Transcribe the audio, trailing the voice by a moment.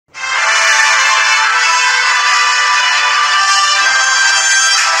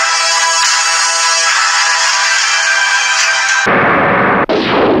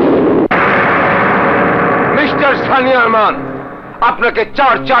Chairman, আপনাকে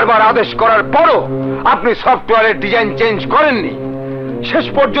চারবার আদেশ করার পরও আপনি সফটওয়্যারের ডিজাইন চেঞ্জ করেননি। শেষ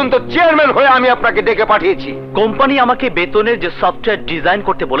পর্যন্ত চেয়ারম্যান হয়ে আমি আপনাকে ডেকে পাঠিয়েছি। কোম্পানি আমাকে বেতনের যে সফটওয়্যার ডিজাইন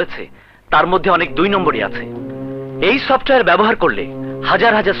করতে বলেছে তার মধ্যে অনেক 2 নম্বরই আছে। এই সফটওয়্যার ব্যবহার করলে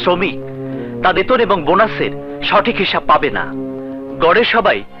হাজার হাজার শ্রমিক তার বেতন এবং বোনাসের সঠিক হিসাব পাবে না। গড়ে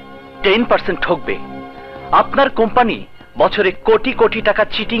সবাই 10% ঠকবে। আপনার কোম্পানি বছরে কোটি কোটি টাকা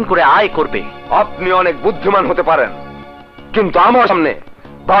চিটিং করে আয় করবে। আপনি অনেক বুদ্ধিমান হতে পারেন, কিন্তু আমার সামনে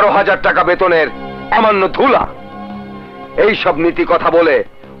 12,000 টাকা বেতনের সামান্য ধুলা। এই সব নীতি কথা বলে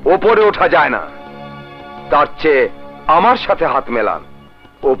ওপরে ওঠা যায় না। তার চেয়ে আমার সাথে হাত মেলান,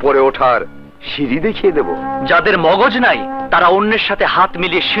 ওপরে ওঠার সিঁড়ি দেখিয়ে দেব। যাদের মগজ নাই তারা অন্যের সাথে হাত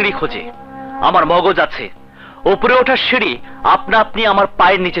মিলিয়ে সিঁড়ি খোঁজে। আমার মগজ আছে, ওপরে ওঠার সিঁড়ি আপনা আপনি আমার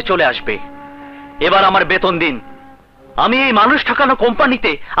পায়ের নিচে চলে আসবে। এবার আমার বেতন দিন। আমি এই মানুষ ঠকানো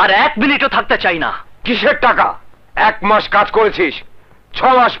কোম্পানিতে আর 1 মিনিটও থাকতে চাই না। কিসের টাকা? 1 মাস কাজ করেছিস,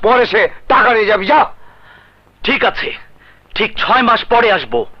 6 মাস পরে সে টাকা নিয়ে যাবি। যা। ঠিক আছে, ঠিক 6 মাস পরে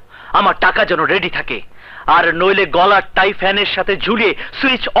আসবো। আমার টাকা যেন রেডি থাকে, আর নইলে গলার টাই ফ্যানের সাথে ঝুলিয়ে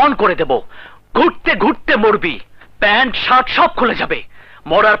সুইচ অন করে দেব। ঘুরতে ঘুরতে মরবি, প্যান্ট শার্ট সব খুলে যাবে।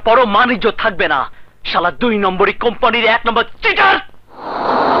 মরার পরও মানিজ্য থাকবে না। শালা 2 নম্বরই কোম্পানির 1 নম্বর চিটার।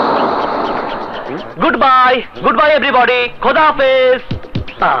 গুড বাই এভরিবডি, খোদা হাফেজ।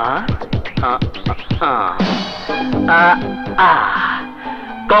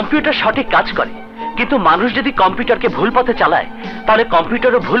 কম্পিউটার সঠিক কাজ করে, কিন্তু মানুষ যদি কম্পিউটারকে ভুল পথে চালায় তাহলে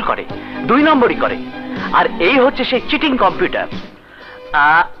কম্পিউটারও ভুল করে, 2 নম্বরই করে। আর এই হচ্ছে সেই চিটিং কম্পিউটার।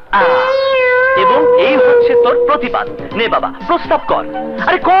 এবং এই হচ্ছে তোর প্রতিবাদ। নে বাবা, প্রস্তাব কর।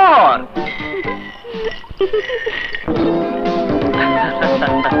 আরে কর।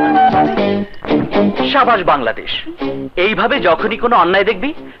 শাবাশ বাংলাদেশ। এইভাবে যখনই কোনো অন্যায় দেখবি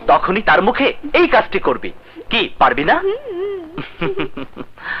তখনই তার মুখে এই কাজটি করবি। কি পারবি না?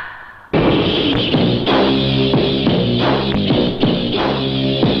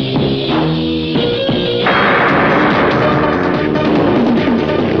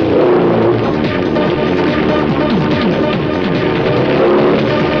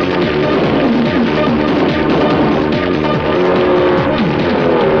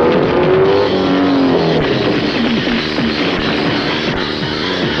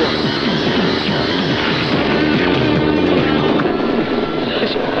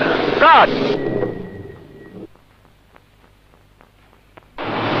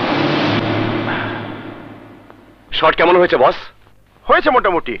 শট কেমন হয়েছে বস? হয়েছে,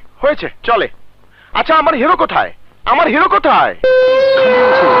 মোটামুটি হয়েছে, চলে। আচ্ছা, আমার হিরো কোথায়? আমার হিরো কোথায়?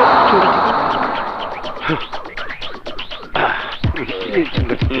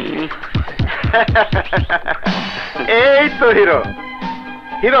 এই তো হিরো।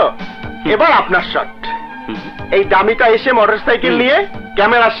 হিরো, এবার আপনার শট। এই দামিটা এসে মোটরসাইকেল নিয়ে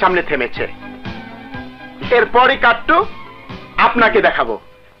ক্যামেরার সামনে থেমেছে। এরপরই কাট্টু আপনাকে দেখাবো।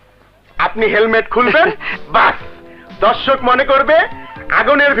 আপনি হেলমেট খুলবেন, বাস দর্শক মনে করবে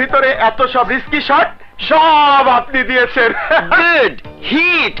আগুনের ভিতরে এত সব রিস্কি শট সব আপনি দিয়েছেন। গুড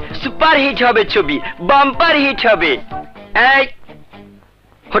হিট, সুপার হিট হবে ছবি, বাম্পার হিট হবে। এই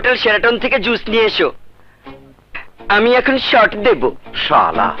হোটেল শেরাটন থেকে জুস নিয়ে এসো, আমি এখন শট দেব।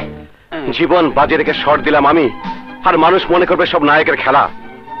 শালা, জীবন বাজে রেখে শট দিলাম আমি, আর মানুষ মনে করবে সব নায়কের খেলা।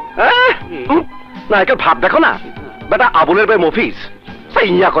 নায়কের ভাব দেখো না, বেটা আবুলের ভাই মফিজ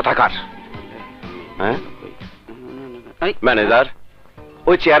ইয়া কথাকার। হ্যাঁ ম্যানেজার,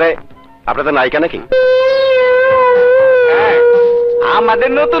 ওই চেয়ারে আপনাদের নায়িকা নাকি? আমাদের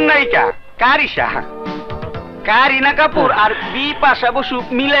নতুন নায়িকা কারিশা, কারিনা কাপুর আর বিপাশা বসু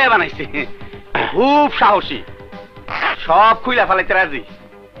মিলাই বানাইছে। খুব সাহসী, সব খুইলা ফেলাইতে রাজি।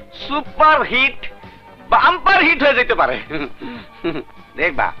 সুপার হিট, বাম্পার হিট হয়ে যেতে পারে।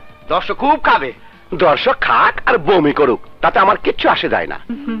 দেখবা দর্শক খুব খাবে। দর্শক খাক আর বমি করুক, তাতে আমার কিচ্ছু আসে যায় না।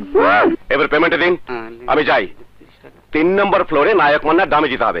 এবার পেমেন্ট দিন, আমি যাই। 3 নম্বর ফ্লোরে নায়ক মান্নার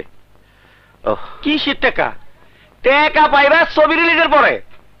দামে দিতে হবে। কি শীত টাকা? টাকা পাইবা ছবি রিলিজের পরে,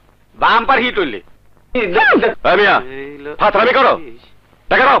 বাম্পার হিট হইলে। মিয়া ফাতরামি করো,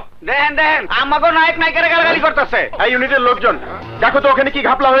 টাকা দাও। দেন দেন, আমাকে নায়ক নায়িকারা গালাগালি করতেছে। এই ইউনিটের লোকজন দেখো তো ওখানে কি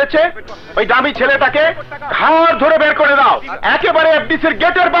ঘাপলা হয়েছে। ওই দামি ছেলেটাকে ঘাড় ধরে বের করে দাও, একেবারে এফডিসির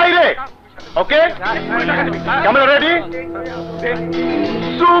গেটের বাইরে। ওকে, ক্যামেরা রেডি,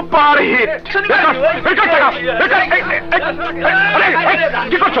 সুপার হিট।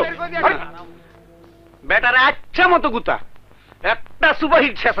 কি করছো বেটারে? আচ্ছা মতো গুতা, একটা সুপার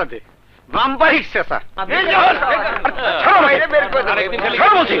হিট শেষাতে বাম্পার হিট শেষা।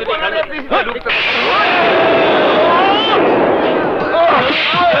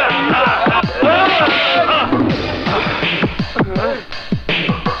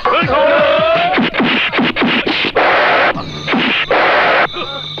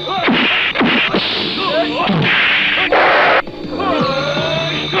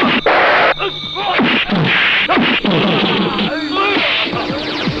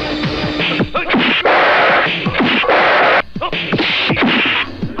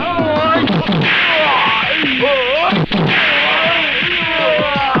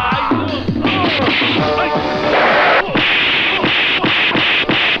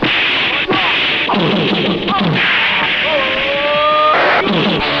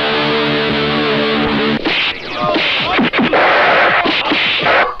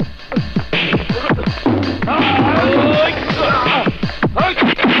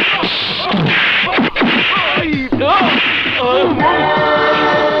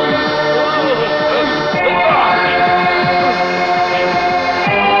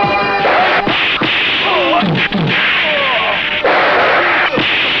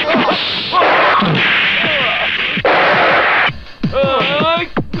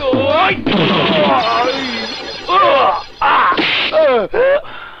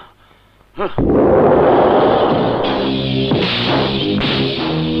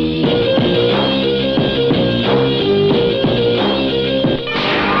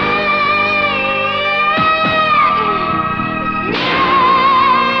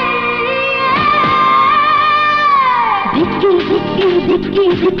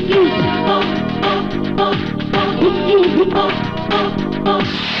 ধিক্কি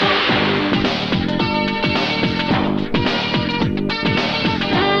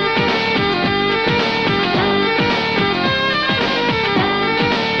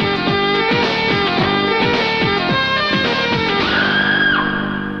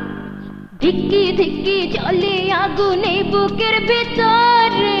ধিক্কি চলে আগুনে বুকের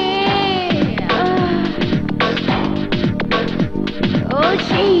ভিতরে, ও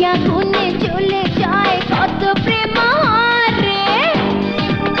সেই আগুনে চলে যায় কত প্রেম হারে।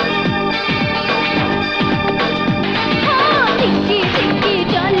 ধিক্কি ধিক্কি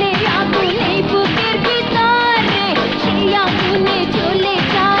চলে আগুনে বুকের ভিতরে, সেই আগুনে চলে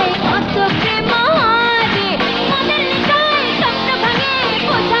যায় কত প্রেম হারে। মনের নেশায় স্বপ্ন ভাঙে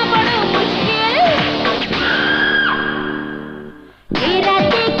বোঝা বড় মুশকিল। এ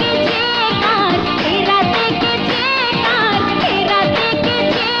রাতে গেছে কার, এ রাতে গেছে কার, এ রাতে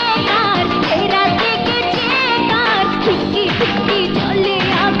গেছে কার, এ রাতে গেছে কার। ধিক্কি ধিক্কি চলে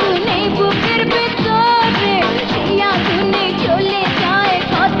আগুনে বুকের ভেতরে, সেই আগুনে চলে যায়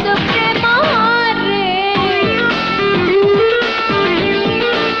কত প্রেম হারে।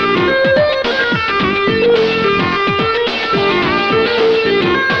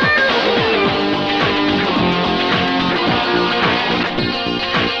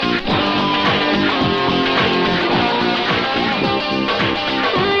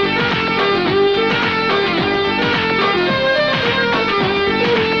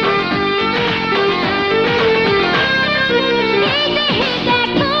 এই দেহে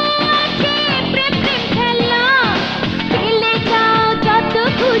দেখো আছে প্রেম প্রেম খেলা, খেলে যাও যত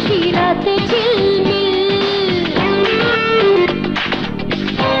খুশি রাতে ঝিলমিল।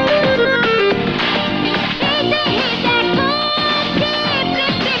 এই দেহে দেখো আছে প্রেম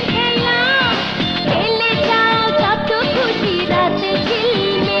প্রেম খেলা, খেলে যাও যত খুশি রাতে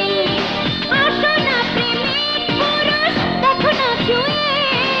ঝিলমিল। আসো না প্রেমিক পুরুষ দেখো না ছুঁয়ে,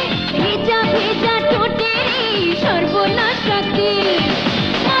 ভেজা ভেজা ঠোঁটের এই সর্বনাশ শাকিল।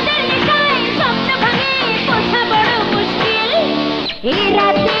 মনের নেশায় স্বপ্ন ভাঙে বোঝা বড় মুশকিল। এ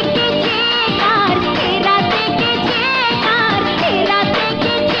রাতে গেছে কার, এ রাতে গেছে কার, এ রাতে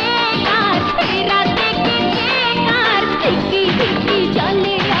গেছে কার, এ রাতে গেছে কার। ধিক্কি ধিক্কি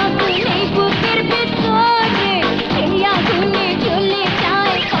চলে আগুনে বুকের ভেতরে, সেই আগুনে চলে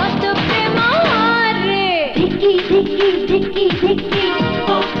যায় কত প্রেম হারে। ধিক্কি ধিক্কি ধিক্কি ধিক্কি,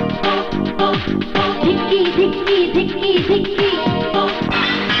 ধিক্কি ধিক্কি ধিক্কি ধিক্কি।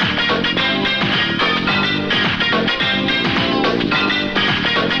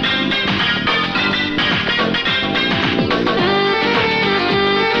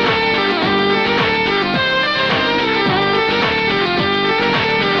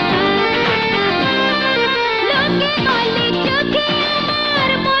 লোকে বলে চোখে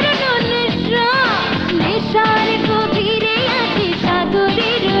আমার মরণ নেশা, নেশার গভীরে আছে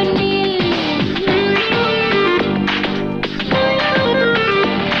সাগরের নীল।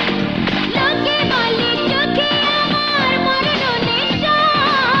 লোকে বলে চোখে আমার মরণ নেশা,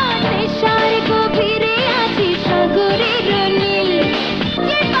 নেশার গভীরে আছে সাগরের নীল।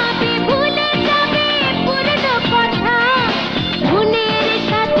 যে পাবে ভুলে যাবে পুরনো কথা, মনের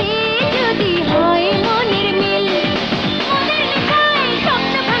সাথে যদি হয় মনের মিল। মনের নেশায়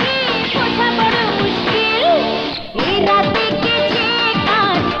স্বপ্ন ভাঙে বোঝা বড় মুশকিল। এ রাতে গেছে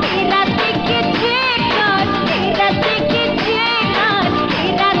কার, এ রাতে গেছে কার, এ রাতে গেছে কার, এ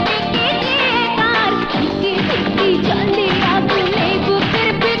রাতে গেছে কার। ধিক্কি ধিক্কি চলে আগুনে বুকের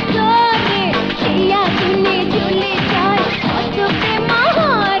ভেতরে, সেই আগুনে চলে যায় কত প্রেম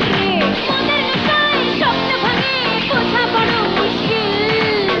হারে। মনের নেশায় স্বপ্ন ভাঙে বোঝা বড়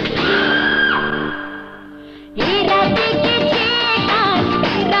মুশকিল। এ রাতে গেছে কার,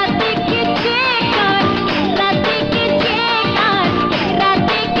 এ রাতে গেছে কার, এ রাতে গেছে কার, এ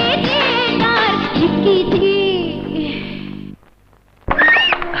রাতে গেছে কার। ধিক্কি ধি।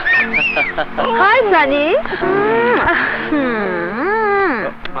 হাই জানি,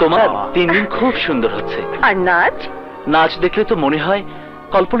 তোমার 3 দিন খুব সুন্দর হচ্ছে। আর নাচ নাচ দেখলে তো মনে হয়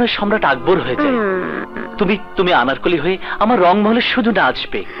কল্পনার সম্রাট আকবর হয়ে যায়। তুমি তুমি আনারকলি হয়ে আমার রংমহলে শুধু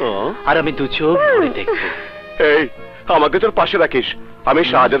নাচবে, আর আমি দু চোখ ভরে দেখবো। এই আমাকে তোর পাশে রাখিস, আমি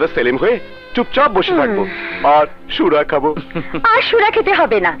শাহজাদা সেলিম হয়ে চুপচাপ বসে থাকবো আর সুরা খাবো। আর সুরা খেতে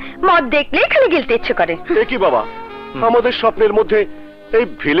হবে না, মদ দেখলেই খালি গিলতে ইচ্ছে করে। এ কি বাবা, আমাদের স্বপ্নের মধ্যে এই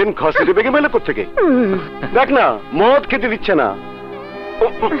ভিলেন ঘষে বেগে মেলে কোত্থেকে? দেখ না, মদ খেতে দিচ্ছে না।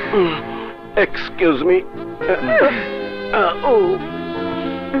 Excuse me.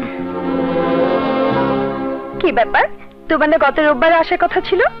 কি ব্যাপার, তোমার না গত রোববার আসার কথা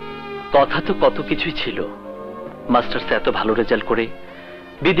ছিল? কথা তো কত কিছুই ছিল। মাস্টার্সে এত ভালো রেজাল্ট করে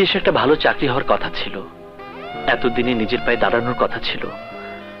বিদেশে একটা ভালো চাকরি হওয়ার কথা ছিল, এতদিনে নিজের পায়ে দাঁড়ানোর কথা ছিল।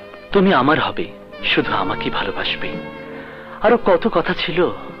 তুমি আমার হবে, শুধু আমাকে ভালোবাসবে। আরো কত কথা ছিল,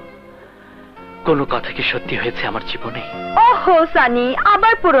 কোনো কথা কি সত্যি হয়েছে আমার জীবনে? ওহো সানি,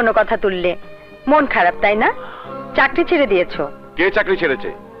 আবার পুরনো কথা তুললে। মন খারাপ তাই না? চাকরি ছেড়ে দিয়েছো? কে চাকরি ছেড়েছে?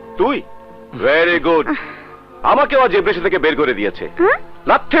 তুই? Very good. আমাকে আজ এপ্রেশন থেকে বের করে দিয়েছে।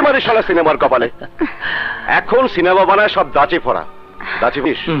 লাথে মারে শালা সিনেমার কপালে। এখন সিনেমা বানায় সব দাঁচে ফোড়া। দাঁচে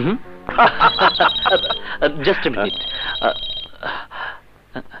বিষ। Just a minute.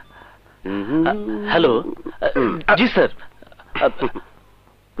 Hello. G sir.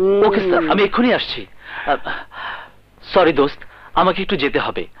 Okay sir, আমি এক্ষুনি আসছি। সরি দোস্ত, আমাকে একটু যেতে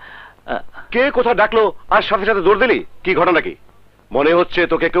হবে। কে কোথা ডাকলো আর সাথে সাথে দৌড় দিলি? কি ঘটনা কি? মনে হচ্ছে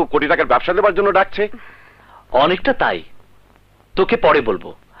তোকে কেউ কোটি টাকার ব্যবসা দেবার জন্য ডাকছে। অনেকটা তাই। তোকে পরে বলবো।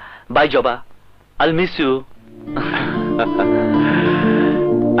 বাই জবা, আল মিস ইউ।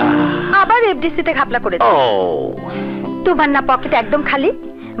 আবার এফডিসি তে ঘাপলা করেছো? তোমার না পকেট একদম খালি?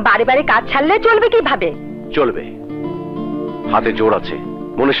 বারে বারে কাজ ছাড়লে চলবে কিভাবে? চলবে। হাতে জোর আছে,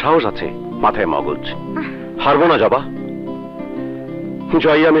 মনে সাহস আছে, মাথায় মগজ। হারবো না জবা,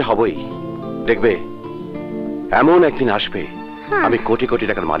 জয়ী আমি হবই। দেখবে এমন একদিন আসবে আমি কোটি কোটি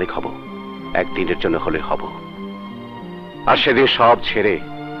টাকার মালিক হব। একদিনের জন্য হলে হব। আর সেদিন সব ছেড়ে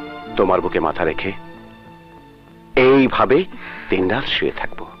তোমার বুকে মাথা রেখে এইভাবে দিনরাত শুয়ে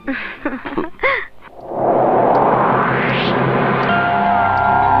থাকবো।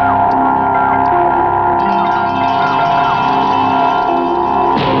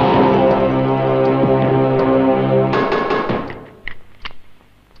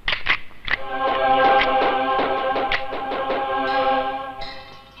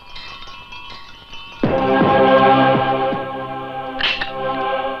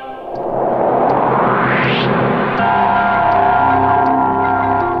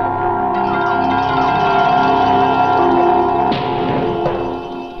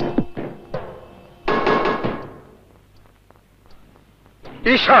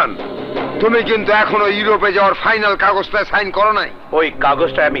 ঈশান, তুমি কিন্তু এখনো ইউরোপে যাওয়ার ফাইনাল কাগজটা সাইন করো নাই। ওই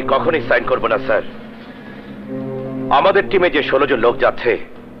কাগজটা আমি কখনোই সাইন করব না স্যার। আমাদের টিমে যে 16 জন লোক যাচ্ছে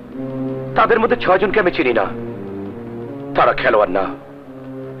তাদের মধ্যে 6 জনকে আমি চিনি না। তারা খেলোয়াড় না।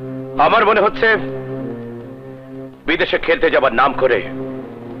 আমার মনে হচ্ছে বিদেশে খেলতে যাবার নাম করে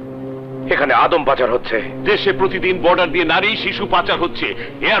এখানে আদম পাচার হচ্ছে। দেশে প্রতিদিন বর্ডার দিয়ে নারী শিশু পাচার হচ্ছে,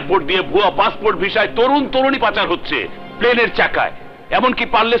 এয়ারপোর্ট দিয়ে ভুয়া পাসপোর্ট ভিসায় তরুণ তরুণী পাচার হচ্ছে, প্লেনের চাকায়, এমনকি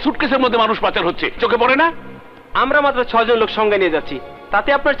পারলে সুটকেসের মধ্যে মানুষ পাচার হচ্ছে। চোখে পড়ে না? আমরা মাত্র 6 জন লোক সঙ্গে নিয়ে যাচ্ছি, তাতে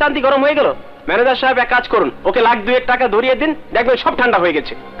আপনার চান্দি গরম হয়ে গেল? ম্যানেজার সাহেব এক কাজ করুন, ওকে লাখ 2 টাকা ধরিয়ে দিন, দেখবেন সব ঠান্ডা হয়ে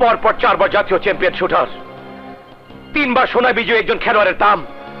গেছে। পরপর 4 বার জাতীয় চ্যাম্পিয়ন শুটার, 3 বার সোনা বিজয়ী একজন খেলোয়াড়ের দাম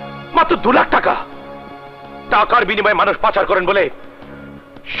মাত্র 2 লাখ টাকা। টাকার বিনিময়ে মানুষ পাচার করেন বলে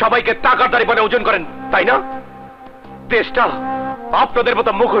সবাইকে টাকার দাঁড়ি বলে ওজন করেন, তাই না? দেশটা আপনাদের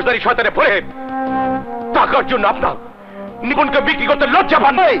মতো মুখোশধারী শয়তানে ভরে টাকার জন্য আপনার নিপুণকে বিক্রি করতে লজ্জা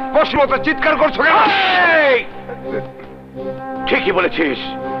পান। পশু মতো চিৎকার করছো কেন? ঠিকই বলেছিস,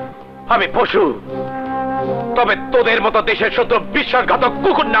 আমি পশু। তবে তোদের মতো দেশের শত্রু বিশ্বাসঘাতক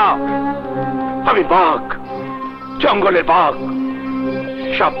কুকুর না। আমি বাঘ, জঙ্গলের বাঘ।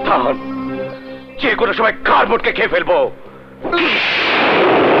 সাবধান, যে কোনো সময় কার মোটকে খেয়ে ফেলবো।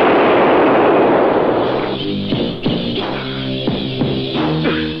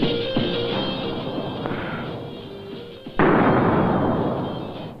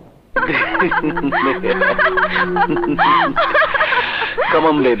 Come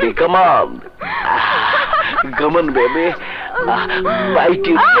on, baby, come on. Come on, baby. Bite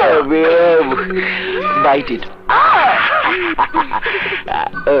it, baby. Bite it.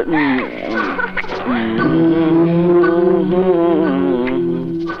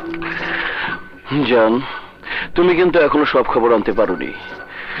 জান, তুমি কিন্তু এখনো সব খবর আনতে পারোনি।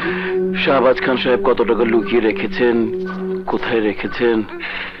 শাহবাজ খান সাহেব কত টাকা লুকিয়ে রেখেছেন, কোথায় রেখেছেন,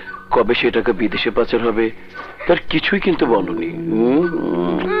 কবে সে টাকা বিদেশে পাচার হবে, তার কিছুই কিন্তু বলনি।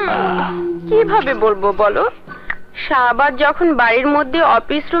 কিভাবে বলবো বলো? শাহবাজ যখন বাড়ির মধ্যে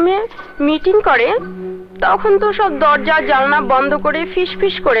অফিস রুমে মিটিং করে তখন তো সব দরজা জানলা বন্ধ করে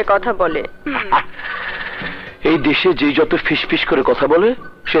ফিসফিস করে কথা বলে। এই দেশে যে যত ফিসফিস করে কথা বলে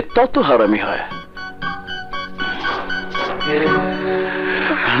সে তত হারামি হয়।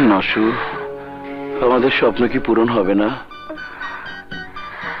 নাসু, আমাদের স্বপ্ন কি পূরণ হবে না?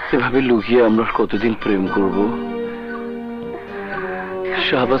 এভাবে লুকিয়ে আমরা কতদিন প্রেম করব?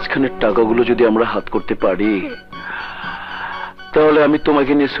 শাহবাজ খানের টাকাগুলো যদি আমরা হাত করতে পারি তাহলে আমি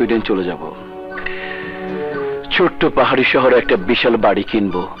তোমাকে নিয়ে সুইডেন চলে যাব। ছোট্ট পাহাড়ি শহরে একটা বিশাল বাড়ি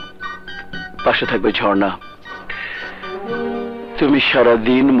কিনবো, পাশে থাকবে ঝর্ণা। তুমি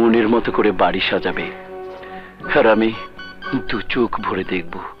সারাদিন মনের মতো করে বাড়ি সাজাবে, আর আমি দু চোখ ভরে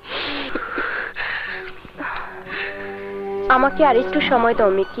দেখব। আমাকে আরেকটু সময়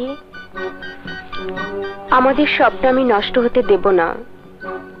দাও মিকি। আমাদের সবটা আমি নষ্ট হতে দেব না।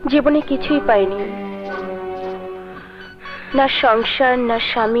 জীবনে কিছুই পাইনি, না সংসার, না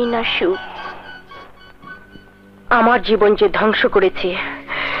স্বামী, না সুখ। আমার জীবন যে ধ্বংস করেছে,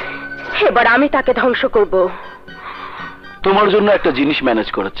 এবার আমি তাকে ধ্বংস করব। তোমার জন্য একটা জিনিস ম্যানেজ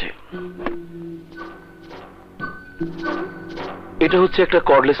করেছে। এটা হচ্ছে একটা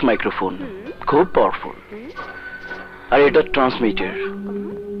কর্ডলেস মাইক্রোফোন, খুব পাওয়ারফুল। আর এটা ট্রান্সমিটার,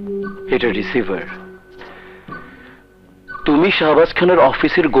 এটা রিসিভার। তুমি শাহবাজ খানের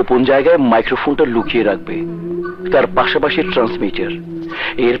অফিসের গোপন জায়গায় মাইক্রোফোনটা লুকিয়ে রাখবে, তার পাশাপাশি ট্রান্সমিটার।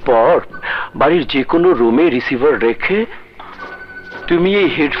 এরপর বাড়ির যে কোনো রুমে রিসিভার রেখে তুমি এই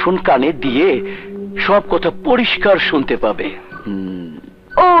হেডফোন কানে দিয়ে সব কথা পরিষ্কার শুনতে পাবে।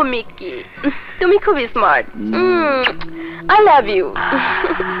 ও মিকি, তুমি খুব smart. I love you.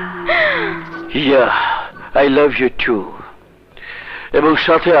 Yeah, I love you two. এবং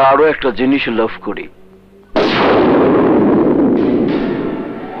সাথে আরো একটা জিনিস লাভ করি।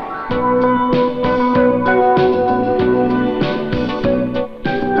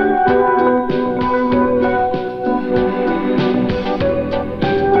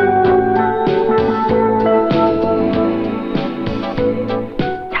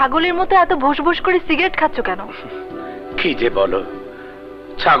 ছাগলের মতো এত ভোস ভোস করে সিগারেট খাচ্ছ কেন? কি যে বলো,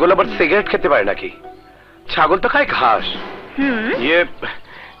 ছাগল আবার সিগারেট খেতে পারে নাকি? ছাগল তো খায় ঘাস। ইয়ে,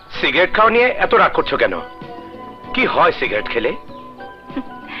 সিগারেট খাওয়া নিয়ে এত রাগ করছো কেন? কি হয় সিগারেট খেলে?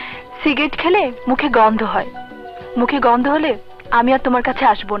 সিগারেট খেলে মুখে গন্ধ হয়। মুখে গন্ধ হলে আমি আর তোমার কাছে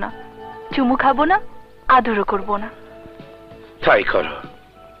আসবো না, চুমু খাবো না, আদরও করবো না। তাই করো।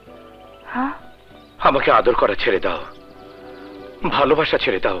 হ্যাঁ, আমাকে আদর করা ছেড়ে দাও, ভালোবাসা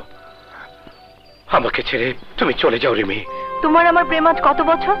ছেড়ে দাও। আমাকে ছেড়ে তুমি চলে যাও রিমি। তোমার আমার প্রেম আজ কত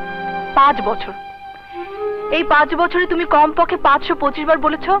বছর? 5 বছর। এই 5 বছরে তুমি কমপক্ষে 525 বার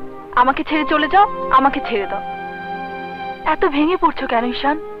বলেছ আমাকে ছেড়ে চলে যাও, আমাকে ছেড়ে দাও। এত ভেঙে পড়ছো কেন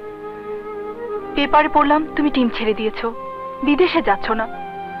ঈশান? পেপারে পড়লাম তুমি টিম ছেড়ে দিয়েছো, বিদেশে যাচ্ছ না।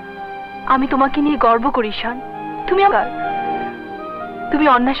 আমি তোমাকে নিয়ে গর্ব করি ঈশান। তুমি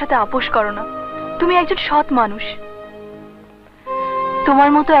অন্যের সাথে আপোষ করো না। তুমি একজন সৎ মানুষ। তোমার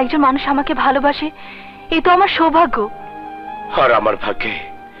মতো একজন মানুষ আমাকে ভালোবাসে, এ তো আমার সৌভাগ্য। আর আমার ভাগ্যে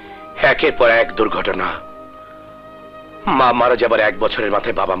একের পর এক দুর্ঘটনা। মা মারা যাবার 1 বছরের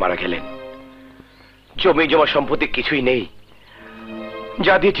মাথায় বাবা মারা গেলেন। জমি জমা সম্পত্তি কিছুই নেই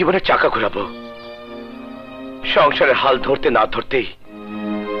যা দিয়ে জীবনের চাকা ঘোরাবো। সংসারের হাল ধরতে না ধরতেই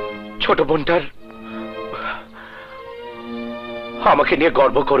ছোট বোনটার। আমাকে নিয়ে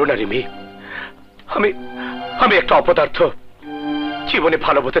গর্ব করো না রিমি। আমি একটা অপদার্থ। জীবনে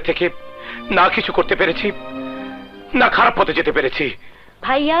ভালো পথে থেকে না কিছু করতে পেরেছি, না খারাপ পথে যেতে পেরেছি।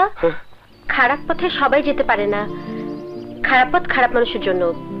 ভাইয়া, খারাপ পথে সবাই যেতে পারে না। খারাপ পথ খারাপ মানুষের জন্য।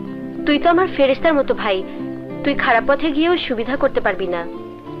 তুই তো আমার ফেরেশতার মতো ভাই। তুই খারাপ পথে গিয়েও সুবিধা করতে পারবি না।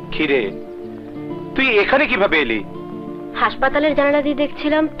 কি রে, তুই এখানে কিভাবে এলি? হাসপাতালের জানালা দিয়ে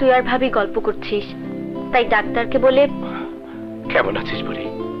দেখছিলাম তুই আর ভাবি গল্প করছিস, তাই ডাক্তারকে বলে। কেমন আছিস বুড়ি?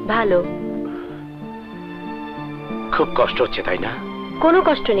 ভালো। খুব কষ্ট হচ্ছে তাই না? কোনো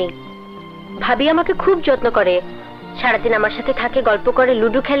কষ্ট নেই। ভাবি আমাকে খুব যত্ন করে, সারাদিন আমার সাথে থাকে, গল্প করে,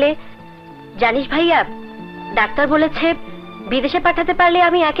 লুডো খেলে। জানিস ভাইয়া, ডাক্তার বলেছে বিদেশে পাঠাতে পারলে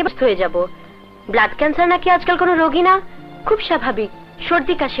আমি একেবারে হয়ে যাব। ব্লাড ক্যান্সার নাকি আজকাল কোনো রোগী না, খুব স্বাভাবিক,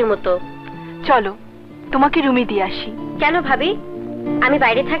 সর্দি কাশির মতো। চলো তোমাকে রুমে দিয়ে আসি। কেন ভাবি, আমি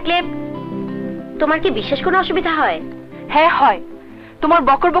বাইরে থাকলে তোমার কি বিশেষ কোনো অসুবিধা হয়? হ্যাঁ হয়। তোমার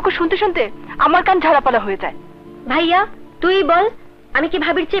বকর বকর শুনতে শুনতে আমার কান ঝাড়াপালা হয়ে যায়। ভাইয়া তুই বল, আমি কি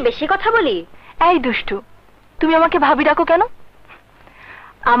ভাবির চেয়ে বেশি কথা বলি? এই দুষ্টু, তুমি আমাকে ভাবি ডাকো কেন?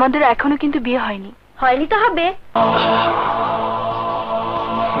 আমাদের এখনো কিন্তু বিয়ে হয়নি। হয়নি তো হবে।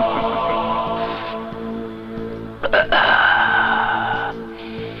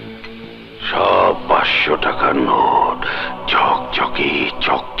 সব 500 টাকার নোট, ঝকঝকে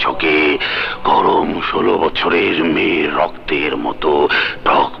চকচকে, গরম 16 বছরের মেয়ের রক্তের মতো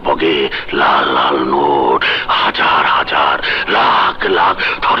টকবগে লাল লাল নোট, হাজার হাজার লাখ লাখ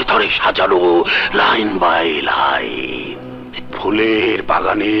থরে থরে সাজানো, লাইন বাই লাইন, ফুলের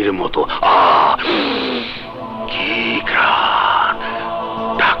বাগানের মতো। কি ঘ্রাণ,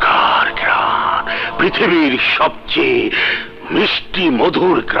 টাকার ঘ্রাণ, পৃথিবীর সবচেয়ে মিষ্টি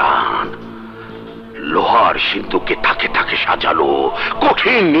মধুর ঘ্রাণ। লোহার সিন্ধুকে থাকে থাকে সাজানো,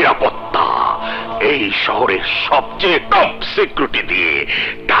 কঠিন নিরাপত্তা, এই শহরের সবচেয়ে টপ সিকিউরিটি দিয়ে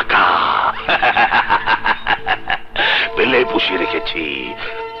টাকা। রুবেলে পুষে রেখেছি।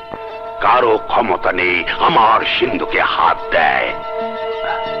 কারো ক্ষমতা নেই আমার সিন্ধুকে হাত দেয়।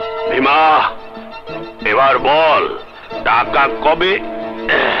 ভীমা, এবার বল টাকা কবে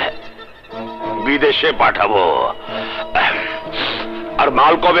বিদেশে পাঠাবো, আর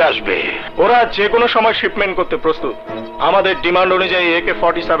মাল কবে আসবে? ওরা যে কোনো সময় শিপমেন্ট করতে প্রস্তুত। আমাদের ডিমান্ড অনুযায়ী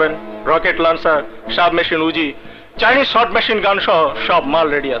AK-47, rocket launcher, sub machine উজি, Chinese short machine gun সহ সব মাল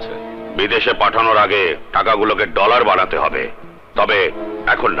রেডি আছে। বিদেশে পাঠানোর আগে টাকাগুলোকে ডলার বানাতে হবে, তবে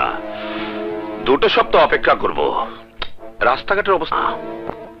এখন না, 2 সপ্তাহ অপেক্ষা করব। রাস্তাঘাটের অবস্থা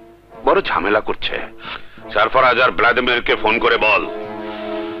বড় ঝামেলা করছে। সারফরাজ আর ভ্লাদিমিরকে ফোন করে বল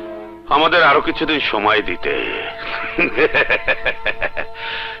আমাদের আরো কিছুদিন সময় দিতে।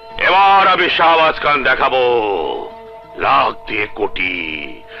 এবার আমি শাহবাজ খান দেখাবো লাখ দিয়ে কোটি,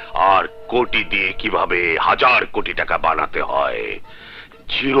 আর কোটি দিয়ে কিভাবে 1000 কোটি টাকা বানাতে হয়।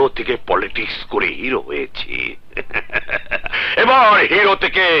 জিরো থেকে পলিটিক্স করে হিরো হয়েছি, এবার হিরো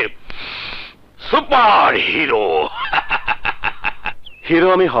থেকে সুপার হিরো। হিরো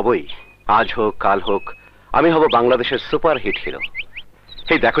আমি হবই, আজ হোক কাল হোক, আমি হব বাংলাদেশের সুপার হিট হিরো।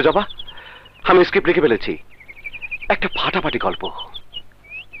 এই দেখো জবা, আমি স্ক্রিপ্ট লিখে ফেলেছি, একটা ফাটাফাটি গল্প।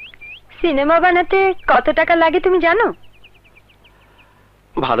 সিনেমা বানাতে কত টাকা লাগে তুমি জানো?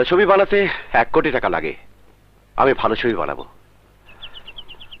 ভালো ছবি বানাতে 1 কোটি টাকা লাগে। আমি ভালো ছবি বানাবো,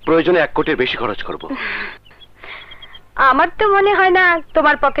 প্রয়োজনে 1 কোটির বেশি খরচ করব। আমার তো মনে হয় না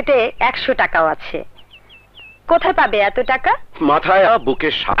তোমার পকেটে 100 টাকাও আছে। কোথায় পাবে এত টাকা? মাথায়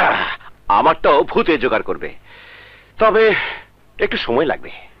বুকের আমারটাও ভূতে জোগাড় করবে, তবে একটু সময়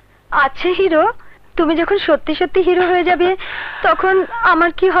লাগবে। আচ্ছা হিরো, তুমি যখন সত্যি সত্যি হিরো হয়ে যাবে তখন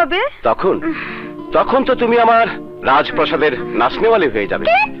আমার কি হবে? তখন তো তুমি আমার রাজপ্রাসাদের নাচনেওয়ালি হয়ে যাবে।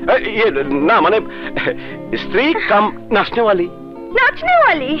 না মানে স্ত্রী কাম নাচনেওয়ালি।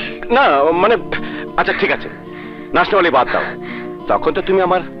 নাচনেওয়ালি? না মানে, আচ্ছা ঠিক আছে, নাচনেওয়ালি বাদ দাও। তখন তো তুমি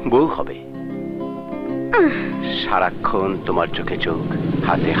আমার বউ হবে। সারাক্ষণ তোমার চোখে চোখ,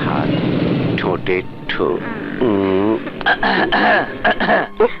 হাতে হাত, ঠোঁটে ঠোঁট।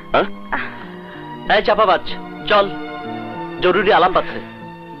 চাপাবাজ, চল, জরুরি আলাপ আছে।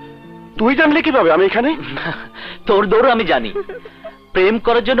 তুই জানলে কিভাবে আমি এখানে? তোর দৌড় আমি জানি। প্রেম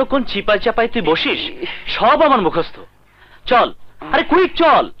করার জন্য কোন চিপাই চাপাই তুই বসিস, সব আমার মুখস্থ। চল, আরে কুইক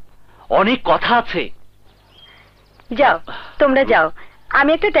চল, অনেক কথা আছে। যাও, তোমরা যাও, আমি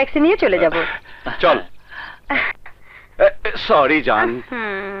একটা ট্যাক্সি নিয়ে চলে যাব। চল। সরি জান,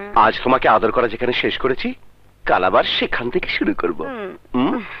 আজ তোমাকে আদর করা যেখানে শেষ করেছি, কাল আবার সেখান থেকে শুরু করব।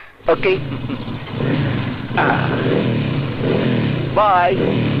 ওকে, বাই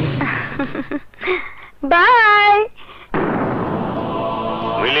বাই।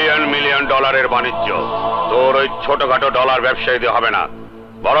 মিলিয়ন মিলিয়ন ডলারের বাণিজ্য তোর ওই ছোটখাটো ডলার ব্যবসায়ীদের হবে না।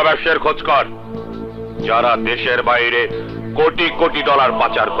 বড় ব্যবসায়ের খোঁজ কর, যারা দেশের বাইরে কোটি কোটি ডলার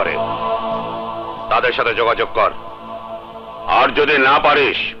পাচার করে, তাদের সাথে যোগাযোগ কর। আর যদি না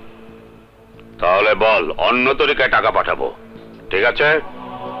পারিস তাহলে বল অন্য তরিকায় টাকা পাঠাবো, ঠিক আছে?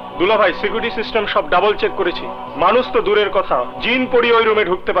 দুলা ভাই, সিকিউরিটি সিস্টেম সব ডাবল চেক করেছি, মানুষ তো দূরের কথা, জিন পড়ি ওই রুমে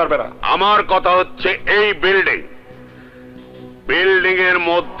ঢুকতে পারবে না। আমার কথা হচ্ছে এই বিল্ডিং এর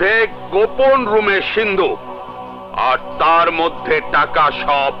মধ্যে গোপন রুমে সিন্ধু, আর তার মধ্যে টাকা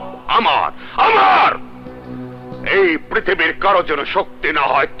সব আমার। এই পৃথিবীর কারো যেন শক্তি না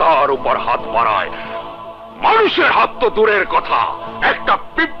হয় তার উপর হাত বাড়ায়। মানুষের হাত তো দূরের কথা, একটা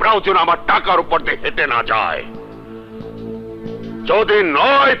পিঁপড়াও যেন আমার টাকার উপর দিয়ে হেঁটে না যায়। যদি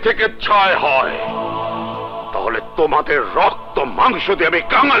 9 থেকে 6 হয় তাহলে তোমাদের রক্ত মাংস দিয়ে আমি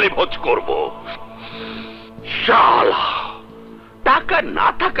কাঙালি ভোজ করব। শালা, টাকা না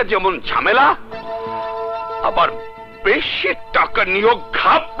থাকা যেমন ঝামেলা, আবার বেশি টাকা নিয়োগ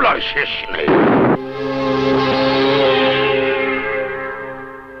ঘাপলার শেষ নেই।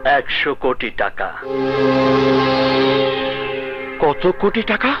 100 কোটি টাকা। কত কোটি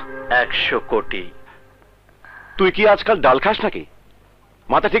টাকা? 100 কোটি। তুই কি আজকাল ডাল খাস নাকি?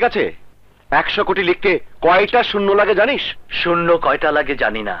 মাথা ঠিক আছে? 100 কোটি লিখতে কয়টা শূন্য লাগে জানিস? শূন্য কয়টা লাগে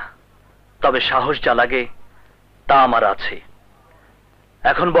জানি না, তবে সাহস যা লাগে তা আমার আছে।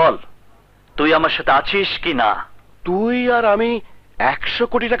 এখন বল, তুই আমার সাথে আছিস কি না? তুই আর আমি 100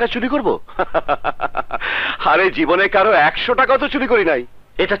 কোটি টাকা চুরি করব? আরে জীবনে কারো 100 টাকাও তো চুরি করি নাই।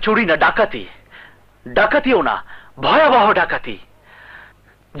 এটা চুরি না, ডাকাতি। ডাকাতিও না, ভয়াবহ ডাকাতি।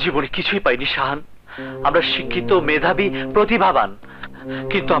 জীবনে কিছুই পাইনি শাহান। আমরা শিক্ষিত, মেধাবী, প্রতিভাবান,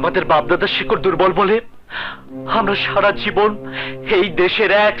 কিন্তু আমাদের বাপদাদার শিকড় দুর্বল বলে আমরা সারা জীবন এই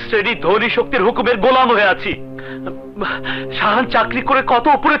দেশের এক শ্রেণী ধনী শক্তির হুকুমের গোলাম হয়ে আছি। শাহান, চাকরি করে কত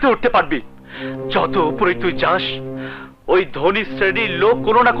উপরেতে উঠতে পারবি? যত উপরে তুই যাস, ওই ধনী শ্রেণীর লোক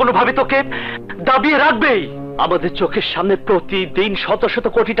কোনো না কোনো ভাবে তোকে দাবিয়ে রাখবেই। আমাদের চোখের সামনে প্রতিদিন শত শত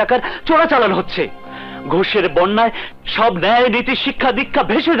কোটি টাকার চোরাচালান হচ্ছে। ঘুষের বন্যায় সব ন্যায় নীতি শিক্ষা দীক্ষা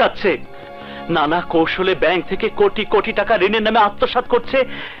ভেসে যাচ্ছে। নানা কৌশলে ব্যাংক থেকে কোটি কোটি টাকা ঋণের নামে আত্মসাৎ করছে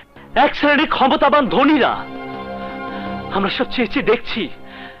এক শ্রেণীর ক্ষমতাবান ধনীরা। আমরা সব চেয়ে দেখছি,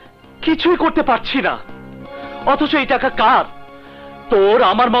 কিছুই করতে পারছি না। অথচ এই টাকা কার? তোর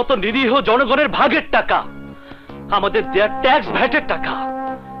আমার মতো নিরীহ জনগণের ভাগের টাকা, আমাদের দেয়া ট্যাক্স ভ্যাটের টাকা।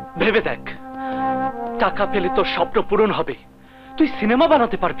 ভেবে দেখ, টাকা পেলে তোর স্বপ্ন পূরণ হবে, তুই সিনেমা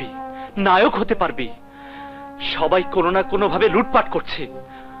বানাতে পারবি, নায়ক হতে পারবি। সবাই কোনো না কোনো ভাবে লুটপাট করছে,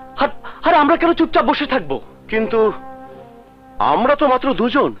 আর আমরা কেন চুপচাপ বসে থাকবো? কিন্তু আমরা তো মাত্র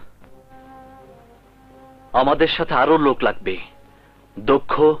দুজন। আমাদের সাথে আরো লোক লাগবে,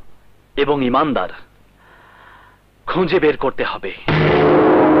 দক্ষ এবং ইমানদার। খুঁজে বের করতে হবে।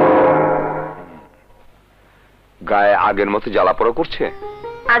 গায়ে আগের মতো জ্বালাপোড়া করছে?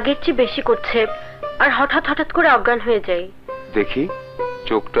 আগের চেয়ে বেশি করছে, আর হঠাৎ হঠাৎ করে অজ্ঞান হয়ে যায়। দেখি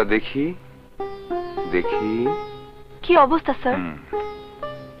চোখটা, দেখি দেখি। কি অবস্থা স্যার?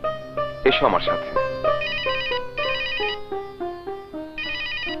 এসো আমার সাথে।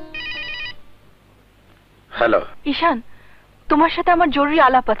 হ্যালো ঈশান, তোমার সাথে আমার জরুরি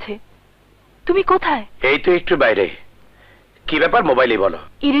আলাপ আছে। তুমি কোথায়? এই তো একটু বাইরে। কি ব্যাপার, মোবাইলে বলো।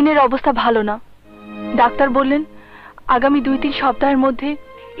 ইরিনের অবস্থা ভালো না। ডাক্তার বললেন আগামী 2-3 সপ্তাহের মধ্যে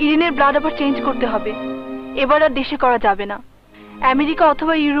ইরিনের ব্লাড আবার চেঞ্জ করতে হবে। এবার আর দেশে করা যাবে না, আমেরিকা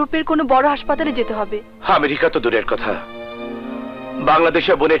অথবা ইউরোপের কোনো বড় হাসপাতালে যেতে হবে। আমেরিকা তো দূরের কথা,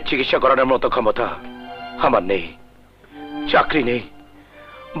 বাংলাদেশে বোনের চিকিৎসা করানোর মতো ক্ষমতা আমার নেই। চাকরি নেই,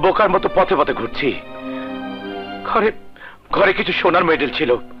 বোকার মতো পথে পথে ঘুরছি। ঘরে ঘরে কিছু সোনার মেডেল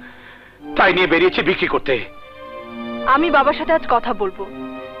ছিল, তাই নিয়ে বেরিয়েছি বিক্রি করতে। আমি বাবার সাথে আজ কথা বলবো,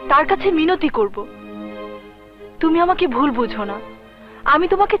 তার কাছে মিনতি করব। তুমি আমাকে ভুল বুঝো না, আমি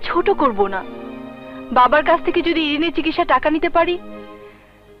তোমাকে ছোট করব না। বাবার কাছ থেকে যদি ইরিনের চিকিৎসা টাকা নিতে পারি,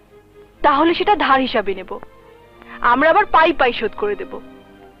 তাহলে সেটা ধার হিসাবে নেব। আমরা আবার পাই পাই শোধ করে দেব।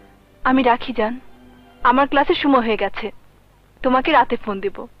 আমি রাখি জান, আমার ক্লাসের সময় হয়ে গেছে। তোমাকে রাতে phone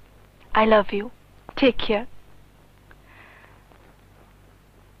Dev. I love you, take care.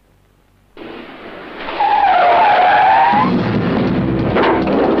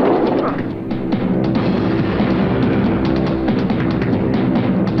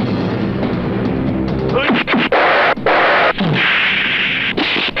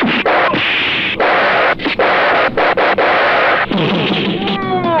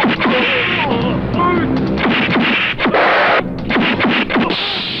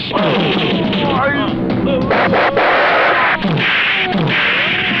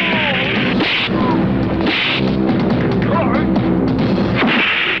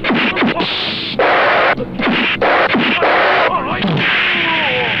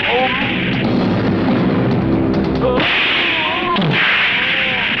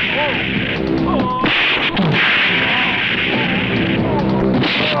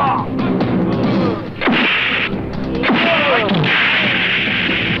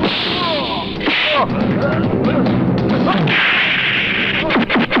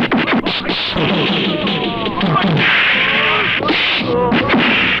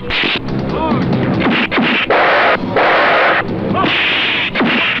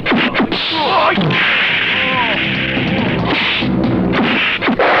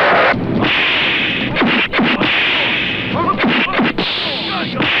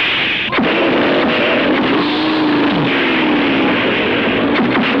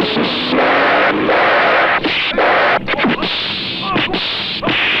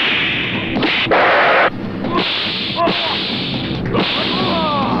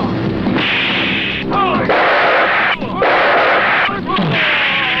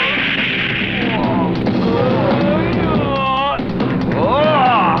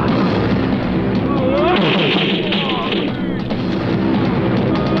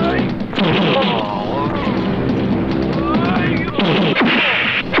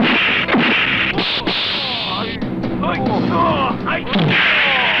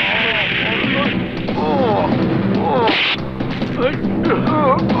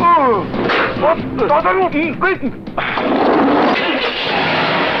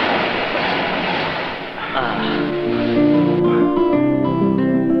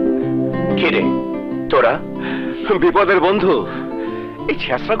 কিরে তোরা বিপদের বন্ধু? এই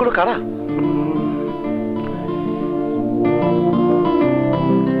ছেঁচড়াগুলো কারা?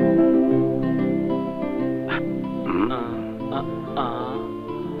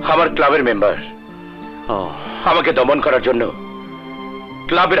 আমার ক্লাবের মেম্বার। আমাকে দমন করার জন্য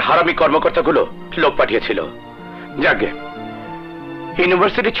ক্লাবের হারামি কর্মকর্তাগুলো লোক পাঠিয়েছিল। যাকে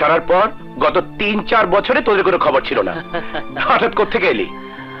ইউনিভার্সিটি ছাড়ার পর গত 3-4 বছরে তোদের কোনো খবর ছিল না, হঠাৎ কোত্থেকে এলি?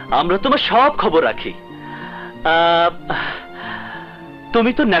 আমরা তোমার সব খবর রাখি।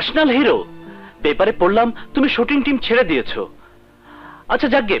 তুমি তো ন্যাশনাল হিরো, পেপারে পড়লাম তুমি শুটিং টিম ছেড়ে দিয়েছো। আচ্ছা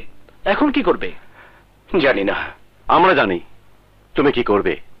যাকগে, এখন কি করবে? জানি না। আমরা জানি তুমি কি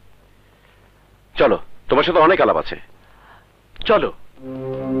করবে। চলো, তোমার সাথে অনেক আলাপ আছে। চলো।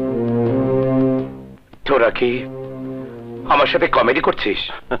 তোরা কি আমার সাথে কমেডি করছিস?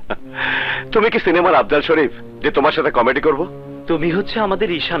 তুমি কি সিনেমার আফজাল শরীফ যে তোমার সাথে কমেডি করব? তুমি হচ্ছে আমাদের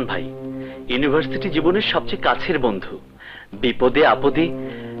ঈশান ভাই, ইউনিভার্সিটি জীবনের সবচেয়ে কাছের বন্ধু। বিপদে আপদে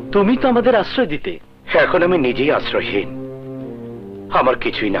তুমি তো আমাদের আশ্রয় দিতে। এখন আমি নিজেই আশ্রয়হীন, আমার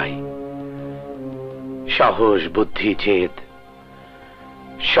কিছুই নাই। সাহস, বুদ্ধি, জেদ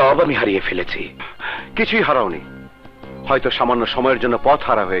সব আমি হারিয়ে ফেলেছি। কিছুই হারাওনি, হয়তো সামান্য সময়ের জন্য পথ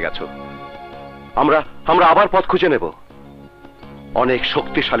হারা হয়ে গেছো। আমরা আবার পথ খুঁজে নেব, অনেক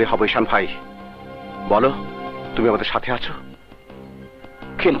শক্তিশালী হব। ঈশান ভাই, বলো তুমি আমাদের সাথে আছো?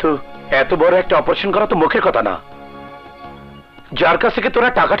 কিন্তু এত বড় একটা অপারেশন করা তো মুখের কথা না। যার কাছ থেকে তোরা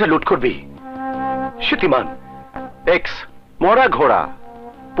টাকাটা লুট করবি, শীতিমান এক্স মরা ঘোড়া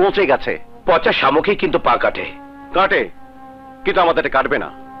পৌঁছে গেছে। পচা শামুকই কিন্তু পা কাটে। কাটে, কিন্তু আমাদের কাটবে না,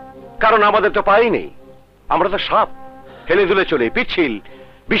 কারণ আমাদের তো পাই নেই। আমরা তো সাপ, হেলে দুলে চলে, পিচ্ছিল,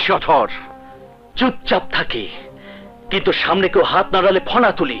 বিশ্বথর। চুপচাপ থাকি, কিন্তু সামনে কেউ হাত নাড়ালে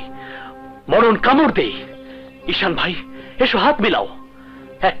ফনা তুলি, মরণ কামড় দেই। ঈশান ভাই এসো, হাত মিলাও।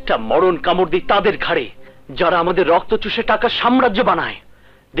 একটা মরণ কামড় দিই তাদের ঘাড়ে যারা আমাদের রক্ত চুষে টাকার সাম্রাজ্য বানায়,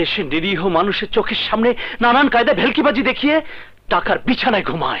 দেশের নিরীহ মানুষের চোখের সামনে নানান কায়দা ভেলকিবাজি দেখিয়ে টাকার বিছানায়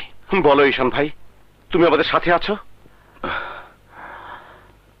ঘুমায়। বলো ঈশান ভাই, তুমি আমাদের সাথে আছো?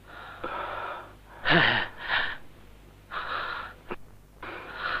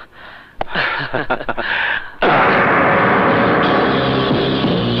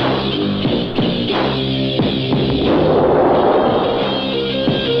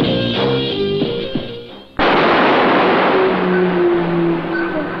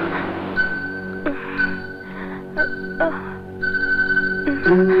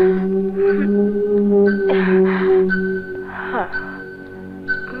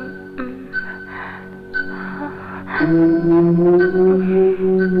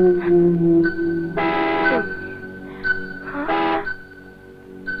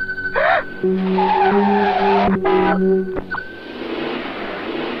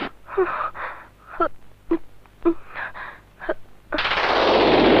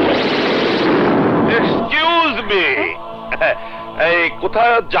 এক্সকিউজ মি, এই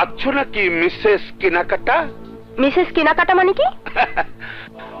কোথায় যাচ্ছ নাকি মিসেস কেনাকাটা? মিসেস কেনাকাটা মানে কি?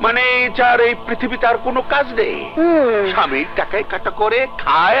 মানে যার এই পৃথিবীতে আর কোনো কাজ নেই, স্বামীর টাকায় কাটা করে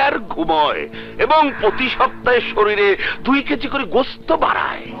খায় আর ঘুমোয়, এবং প্রতি সপ্তাহে শরীরে 2 কেজি করে গোস্ত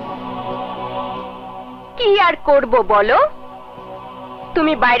বাড়ায়। কি আর করব বলো?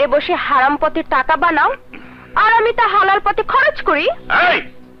 তুমি বাইরে বসে হারাম পথে টাকা বানাও, আর আমি তা হালাল পথে খরচ করি। এই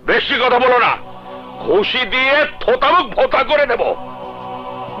বেশি কথা বলো না, খুশি দিয়ে থোতামুখ ভোতা করে দেব।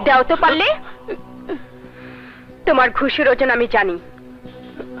 দাও তো পারলে। তোমার ঘুষের ওজন আমি জানি।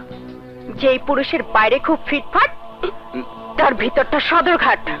 যেই পুরুষের বাইরে খুব ফিটফাট, তার ভিতরটা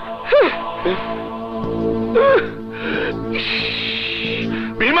সদরঘাট।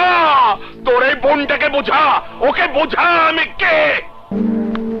 ভীমা, তোর এই বোনটাকে বোঝা, ওকে বোঝা আমি কে।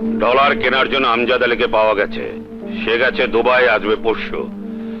 ডলার কেনার জন্য আমজাদ আলীকে পাওয়া গেছে, সে গেছে দুবাই, আসবে পরশু।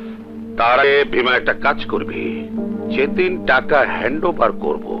 তার আগে ভীমা একটা কাজ করবি, যেদিন টাকা হ্যান্ড ওভার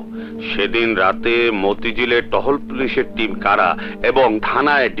করবো সেদিন রাতে মতিঝিলের টহল পুলিশের টিম কারা এবং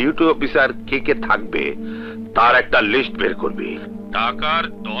থানায় ডিউটি অফিসার কে কে থাকবে তার একটা লিস্ট বের করবি। টাকার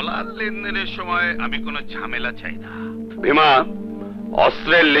ডলার লেনদেনের সময় আমি কোনো ঝামেলা চাই না। ভীমা,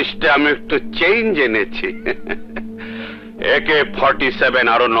 অস্ত্রের লিস্টে আমি একটু চেঞ্জ এনেছি। AK-47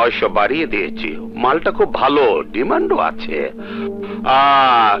 আরো 900 বাড়িয়ে দিয়েছি, মালটা খুব ভালো, ডিমান্ডও আছে।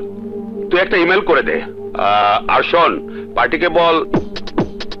 তুই একটা ইমেল করে দে। আর শোন, পার্টিকে বল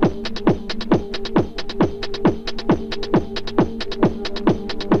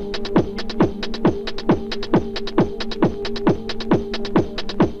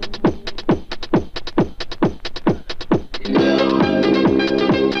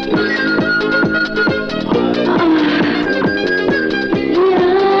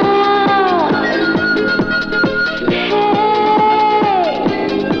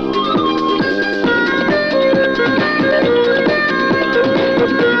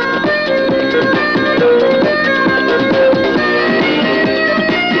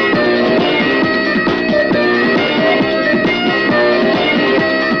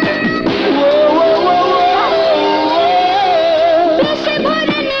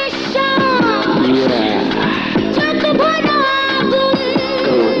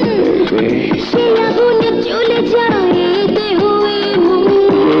সে আগুনে চলে যায় দেহ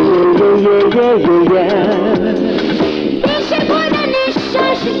এসে ভরা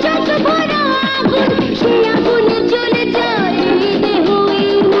নিঃশ্বাস যত ভরা আগুন সে আগুনে চলে যায় দেহ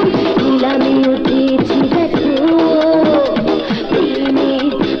নিলামে উঠেছি দেখো প্রেমের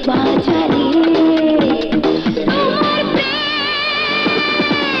বাজারে তোমার প্রেম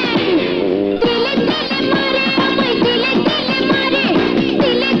দিলে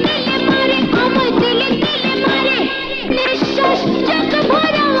দিলে মারে আমায় দিলে দিলে মারে নিঃশ্বাস যত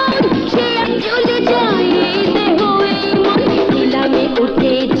ভরা সে চলে যায় দেহ মন নিলামে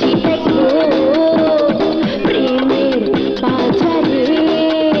উঠেছি দেখো প্রেমের বাজারে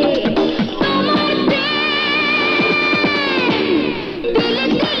তোমার প্রেম দিলে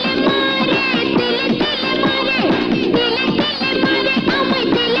দিলে মারে আমায়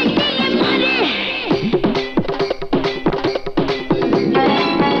দিলে দিলে মারে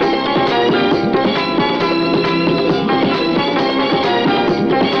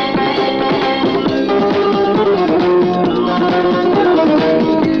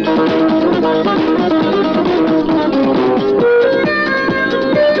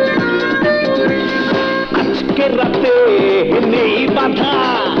আজকে রাতে নেই বাধা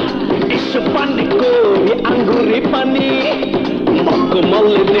এসো পানি করি আঙ্গুরি পানি মকমল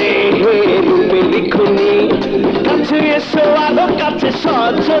দেহে রূপের খুনি কাছে এসো আরো কাছে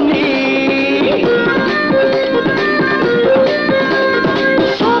সজনী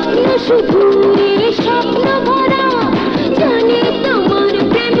স্বপ্ন শুধু স্বপ্ন ভরা জানি তোমার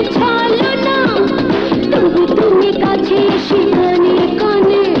প্রেম ছালো না তবু তুমি কাছে সেখানে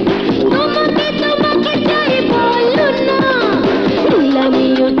কানে তোমাকে তোমাকে চাই বলো না নিলামে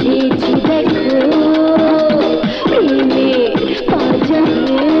উঠেছি দেখো প্রেমের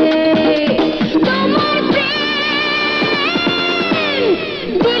বাজারে তোমার প্রেম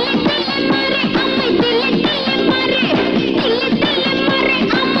দিলে দিলে মারে আমায় দিলে দিলে মারে দিলে দিলে মারে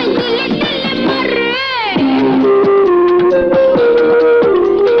আমায় দিলে দিলে মারে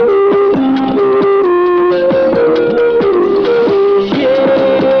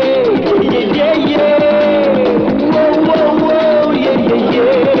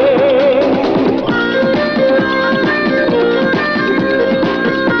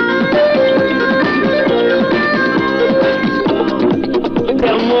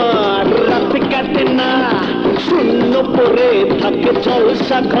আমার রাত কাটে না শূন্য পরে থাকে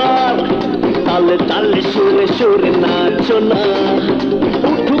জলসা ঘর তালে তালে সুরে সুরে নাচো না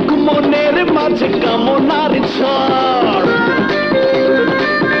উঠুক মনের মাঝে কামনার ঝড়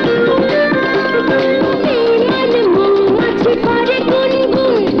মন মৌমাছি করে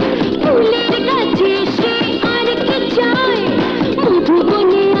গুনগুন ফুলের কাছে সে আর কি চায়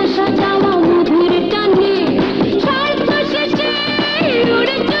মধুবনে আসা যাওয়া মধুর টানে স্বার্থ শেষে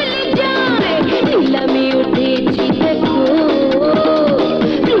উড়ে চলে যায় নিলামে উঠেছি দেখো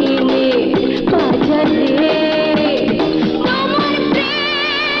প্রেমের বাজারে তোমার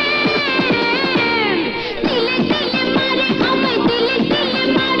প্রেম দিলে দিলে মারে আমায় দিলে দিলে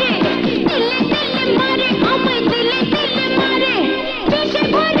মারে দিলে দিলে মারে আমায় দিলে দিলে মারে দেশে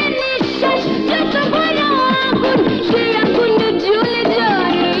ভরা নিঃশ্বাস যত ভরা আগুন সে আগুনে জ্বলে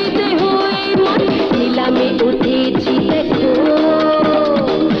যায় দেহ মন নিলামে উঠেছি দেখো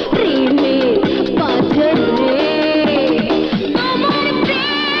প্রেমের বাজারে তোমার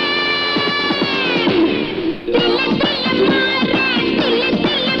প্রেম দিলে দিলে মারে দিলে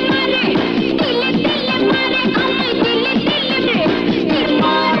দিলে মারে দিলে দিলে মারে আমায় দিলে দিলে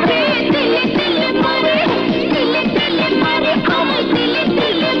মারে দিলে দিলে মারে দিলে দিলে মারে আমায় দিলে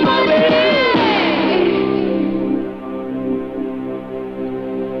দিলে মারে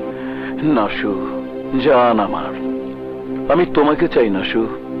নাশু জান আমার আমি তোমাকে চাই নাশু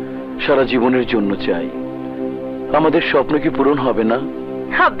সারা জীবনের জন্য চাই আমাদের স্বপ্ন কি পূরণ হবে না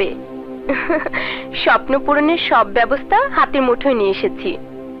হবে স্বপ্ন পূরণের সব ব্যবস্থা হাতের মুঠোয় নিয়ে এসেছি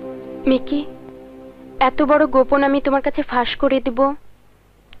মিকি এত বড় গোপন আমি তোমার কাছে ফাঁস করে দেব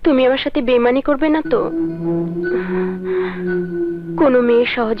তুমি আমার সাথে বেইমানি করবে না তো কোনো মেয়ে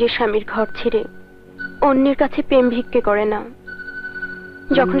সহজে স্বামীর ঘর ছেড়ে অন্যের কাছে প্রেম ভিক্ষে করে না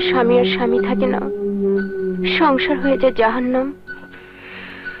যখন স্বামী আর স্বামী থাকে না সংসার হয়ে যায় জাহান্নাম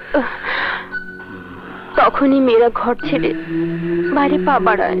তখনই মেয়েরা ঘর ছেড়ে বাইরে পা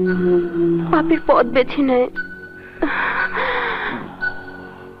বাড়ায় পাপের পথ বেছে নেয়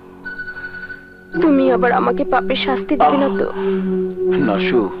তুমি আবার আমাকে পাপের শাস্তি দিবে না তো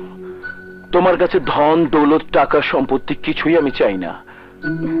নাশু তোমার কাছে ধন দৌলত টাকা সম্পত্তি কিছুই আমি চাই না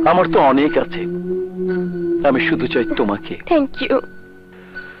আমার তো অনেক আছে আমি শুধু চাই তোমাকে থ্যাংক ইউ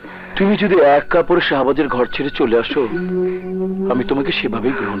তুমি যদি এক কাপড়ে শাহবাজের ঘর ছেড়ে চলে আসো, আমি তোমাকে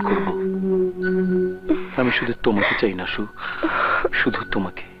সেভাবেই গ্রহণ করব। আমি শুধু তোমাকে চাই না, শুধু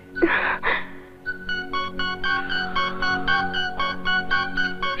তোমাকে।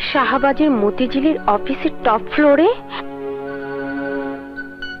 শাহবাজের মতিঝিলের অফিসের টপ ফ্লোরে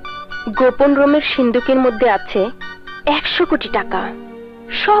গোপন রুমের সিন্ধুকের মধ্যে আছে 100 কোটি টাকা,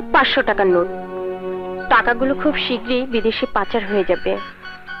 সব 500 টাকার নোট। টাকাগুলো খুব শীঘ্রই বিদেশে পাচার হয়ে যাবে।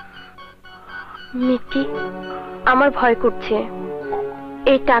 মিকি, আমার ভয় করছে।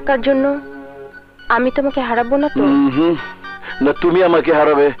 এই টাকার জন্য আমি তোমাকে হারাবো না তো? না তুমি আমাকে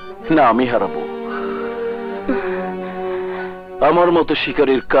হারাবে, না আমি হারাবো। আমার মতো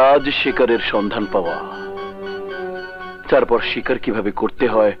শিকারীর কাজ শিকারের সন্ধান পাওয়া, তারপর শিকার কিভাবে করতে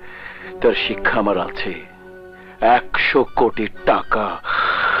হয় তার শিক্ষা আমার আছে। 100 কোটি টাকা,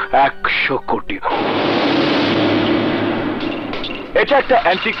 100 কোটি। এটা একটা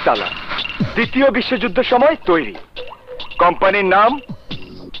অ্যান্টিক তালা, দ্বিতীয় বিশ্বযুদ্ধের সময় তৈরি। কোম্পানির নাম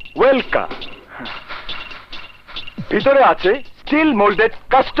ওয়েলকা। ভিতরে আছে still moulded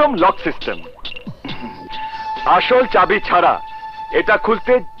custom lock system. আসল চাবি ছাড়া এটা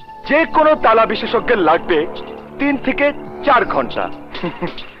খুলতে যে কোনো তালা বিশেষজ্ঞের লাগবে 3 থেকে 4 ঘন্টা।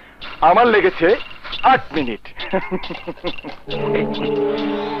 আমার লেগেছে 8 মিনিট।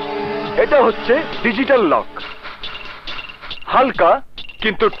 এটা হচ্ছে ডিজিটাল লক, হালকা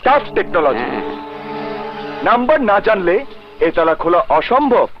কিন্তু টাফ টেকনোলজি। নাম্বার না জানলে এ তালা খোলা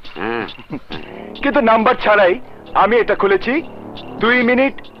অসম্ভব, কিন্তু নাম্বার ছাড়াই আমি এটা খুলেছি 2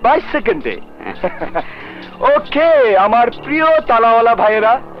 মিনিট 22 সেকেন্ডে। ওকে আমার প্রিয় তালাওয়ালা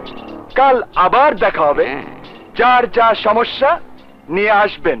ভাইয়েরা, কাল আবার দেখা হবে। যার যা সমস্যা নিয়ে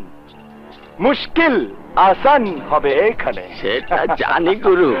আসবেন, মুশকিল আসান হবে এখানে। সেটা জানি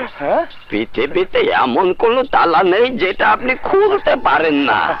গুরু, পৃথিবীতে এমন কোন তালা নেই যেটা আপনি খুলতে পারেন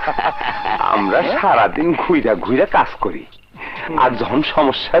না। আমরা সারাদিন ঘুইরা ঘুইরা কাজ করি, আর যখন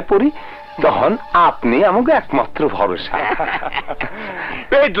সমস্যায় পড়ি তখন আপনি আমাকে একমাত্র ভরসা।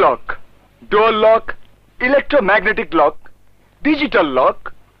 Paid lock, door lock, electromagnetic lock, digital lock,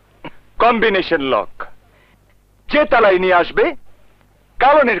 combination lock. যে তালাই নিয়ে আসবে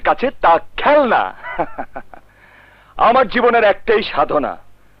কারণের কাছে তা খেলনা। আমার জীবনের একটাই সাধনা,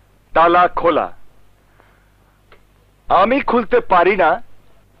 তালা খোলা। আমি খুলতে পারি না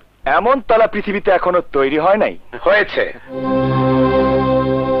এমন তালা পৃথিবীতে এখনো তৈরি হয় নাই। হয়েছে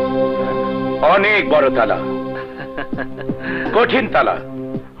অনেক বড় তালা, কঠিন তালা,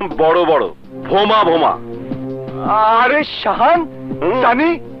 বড় বড় ভোমা ভোমা। আরে শাহান, সানি,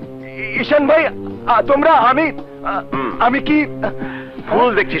 ঈশান ভাই, তোমরা আমি কি ভুল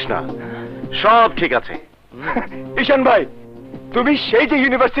দেখছিস না? সব ঠিক আছে। ঈশান ভাই, তুমি সেই যে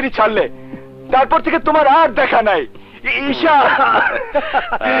ইউনিভার্সিটি ছাড়লে তারপর থেকে তোমার আর দেখা নাই। ঈশা,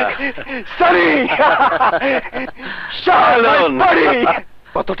 সানি, শাহান,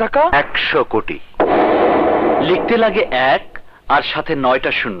 কত টাকা? 100 কোটি। লিখতে লাগে 1 আর সাথে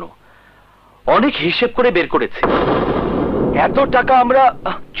 9টা শূন্য। অনেক হিসেব করে বের করেছে। এত টাকা আমরা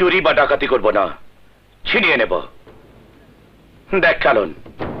চুরি বা ডাকাতি করব না, ছিনিয়ে নেব। দেখ কালন,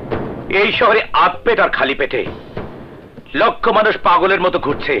 এই শহরে আপেট আর খালি পেটে লক্ষ মানুষ পাগলের মতো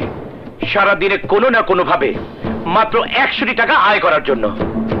ঘুরছে সারাদিনে কোনো না কোনো ভাবে মাত্র 100 টাকা আয় করার জন্য।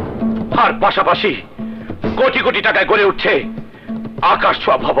 আর পাশাপাশি কোটি কোটি টাকায় গড়ে উঠছে আকাশ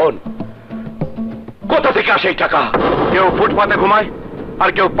ছোঁয়া ভবন। কোথা থেকে আসে এই টাকা? কেউ ফুটপাতে ঘুমায় আর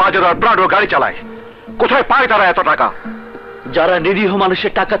কেউ পাজেরো আর প্রাডো গাড়ি চালায়। কোথায় পায় তারা এত টাকা? যারা নিরীহ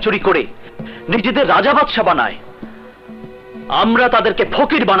মানুষের টাকা চুরি করে নিজেদের রাজা বাদশা বানায়, আমরা তাদেরকে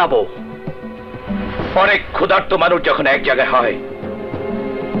ফকির বানাবো। অনেক ক্ষুধার্ত মানুষ যখন এক জায়গায় হয়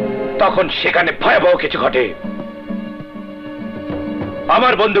তখন সেখানে ভয়াবহ কিছু ঘটে।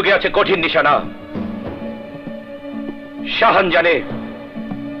 আমার বন্দুকে আছে কঠিন নিশানা। শাহান জানে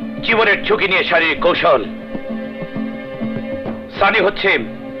জীবনের ঝুঁকি নিয়ে শারীরিক কৌশল। সানি হচ্ছে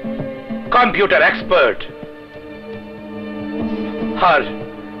কম্পিউটার এক্সপার্ট। আর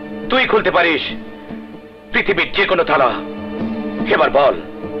তুই খুলতে পারিস পৃথিবীর যে কোনো তালা। এবার বল,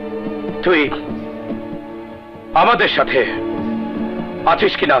 তুই আমাদের সাথে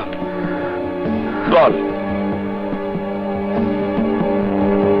আছিস কিনা বল।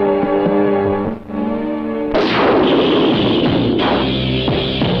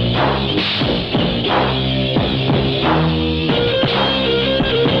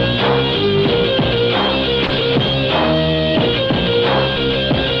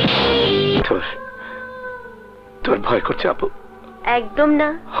 তোর ভয় করছে আপু? একদম না।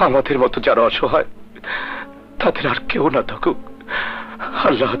 আমাদের মতো যারা অসহায় তাদের আর কেউ না থাকুক,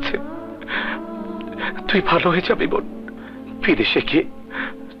 আল্লাহ আছে। তুই ভালো হয়ে যাবি বোন। বিদেশে গিয়ে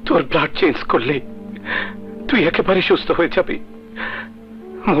তোর ব্লাড চেঞ্জ করলে তুই একেবারে সুস্থ হয়ে যাবি।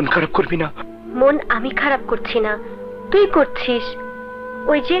 মন খারাপ করবি না। মন আমি খারাপ করছি না, তুই করছিস।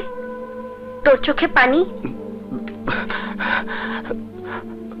 ওই যে তোর চোখে পানি।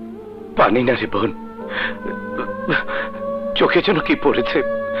 পানি না রে বোন, চোখে যেন কি পড়েছে।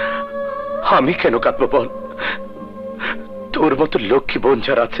 আমি কেন কাঁদবো বল? তোর মতো লক্ষ্মী বোন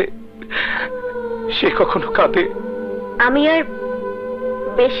যার আছে সে কখনো কাঁদে? আমি আর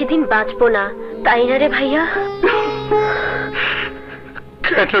বেশি দিন বাঁচবো না, তাই না রে ভাইয়া?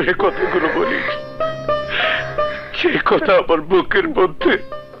 কেন এ কথাগুলো বলিস? যে কথা আমার বুকের মধ্যে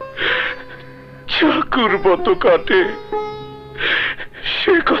চাকুর মতো কাটে,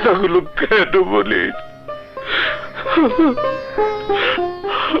 সে কথাগুলো কেন বলিস?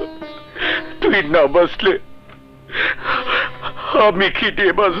 তুই না বাঁচলে আমি কি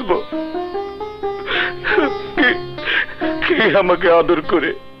দিয়ে বাঁচবো? কে আমাকে আদর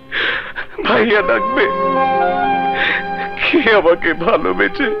করে ভাইয়া ডাকবে? কে আমাকে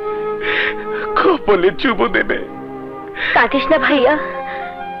ভালোবেসে কপালে চুমু দেবে? কাঁদিস না ভাইয়া,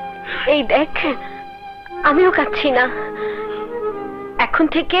 এই দেখ আমিও কাঁদছি না। এখন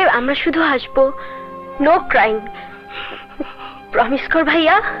থেকে আমরা শুধু হাসবো, নো ক্রাইং। প্রমিস কর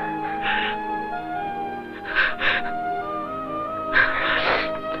ভাইয়া।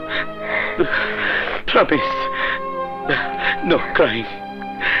 Promise, no crying.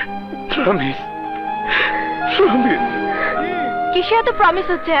 Promise, promise. কিসে এত প্রমিস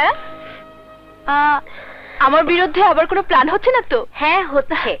হচ্ছে? আমার বিরুদ্ধে আবার কোনো প্ল্যান হচ্ছে না তো? হ্যাঁ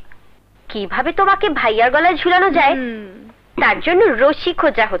হচ্ছে। কিভাবে তোমাকে ভাইয়ার গলায় ঝুলানো যায় তার জন্য রশি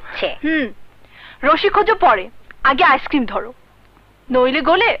খোঁজা হচ্ছে। রশি খোঁজো পরে, আগে আইসক্রিম ধরো, নইলে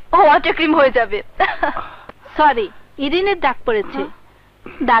গলে ওয়াটার ক্রিম হয়ে যাবে। সরি, ইরিনের ডাক পড়েছে।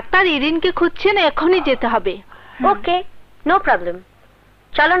 ডাক্তার ইরিনকে খুঁজছেন, এখনই যেতে হবে। ওকে, নো প্রবলেম।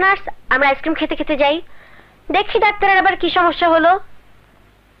 চলো নার্স, আমরা আইসক্রিম খেতে খেতে যাই। দেখি ডাক্তারের আবার কি সমস্যা হলো।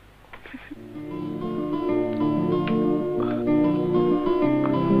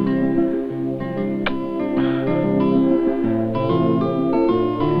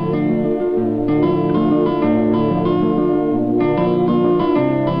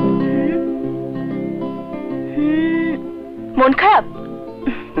 মন খারাপ?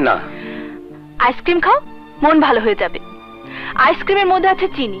 না। আইসক্রিম খাও, মন ভালো হয়ে যাবে। আইসক্রিমের মধ্যে আছে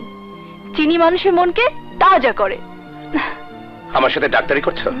চিনি, চিনি মানুষের মনকে তাজা করে। আমার সাথে ডাক্তারি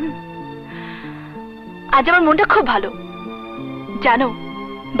করছো? আজ আমার মনটা খুব ভালো। জানো,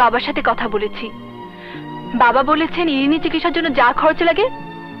 বাবার সাথে কথা বলেছি। বাবা বলেছেন ইরিনি চিকিৎসার জন্য যা খরচ লাগে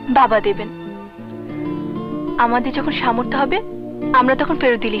বাবা দেবেন। আমাদের যখন সামর্থ্য হবে আমরা তখন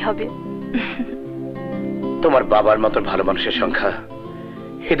ফেরত দিলেই হবে। তোমার বাবার মতো ভালো মানুষের সংখ্যা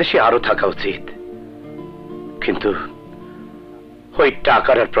এদেশে আরো থাকা উচিত, কিন্তু ওই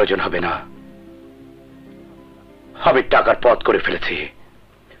টাকার আর প্রয়োজন হবে না। আমি টাকার পথ করে ফেলেছি,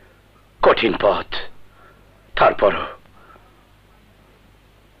 কঠিন পথ। তারপরও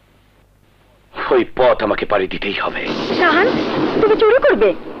ওই পথ আমাকে পাড়ি দিতেই হবে। শাহান, তুমি চুরি করবে?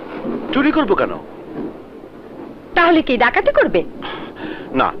 চুরি করবো কেন? তাহলে কি ডাকাতি করবে?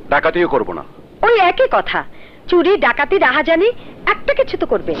 না, ডাকাতিও করব না। ওই একই কথা, চুরি ডাকাতি রাহাজানি একটা কিছু তো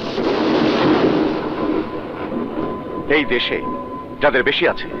করবে। এই দেশে যাদের বেশি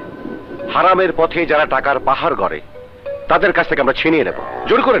আছে, হারামের পথে যারা টাকার পাহাড় গড়ে, তাদের কাছ থেকে আমরা ছিনিয়ে নেব,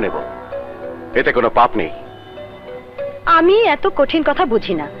 জোর করে নেব। এতে কোনো পাপ নেই। আমি এত কঠিন কথা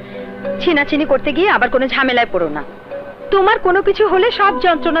বুঝি না। ছিনাছিনি করতে গিয়ে আবার কোনো ঝামেলায় পড়ো না। তোমার কোনো কিছু হলে সব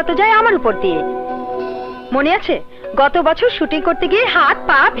যন্ত্রণা তো যায় আমার উপর দিয়ে। মনে আছে গত বছর শুটিং করতে গিয়ে হাত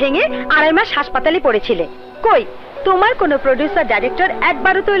পা ভেঙে 2.5 মাস হাসপাতালে পড়েছিলে? কই তোমার কোনো প্রোডিউসার ডাইরেক্টর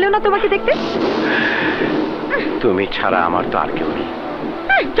একবারও তো এলো না তোমাকে দেখতে? তুমি ছাড়া আমার তো আর কেউ নেই।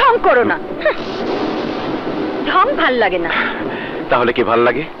 ঢং করো না, ঢং ভাল লাগে না। তাহলে কি ভাল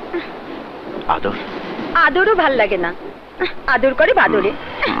লাগে? আদর? আদরও ভাল লাগে না। আদর করে বাদরে।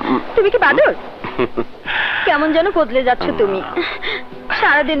 তুমি কি বাদর? কেমন যেন বদলে যাচ্ছ তুমি।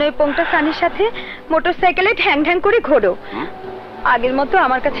 সারাদিন ওই পোংটা সানির সাথে মোটরসাইকেলে ঠ্যাং ঠ্যাং করে ঘোরো। আগের মতো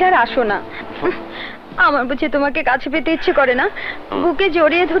আমার কাছে আর আসো না। আমার বুঝি তোমাকে কাছে পেতে ইচ্ছে করে না? বুকে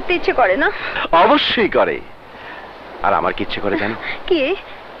জড়িয়ে ধরতে ইচ্ছে করে না? অবশ্যই করে। আর আমার কি ইচ্ছে করে জানো? কি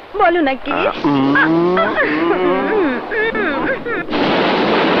বলো না? কি?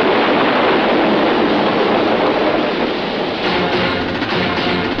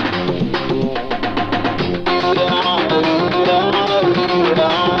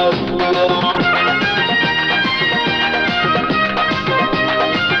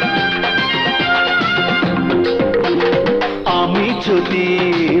 আমি যদি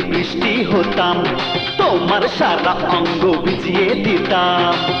বৃষ্টি হতাম তোমার সারা অঙ্গ ভিজিয়ে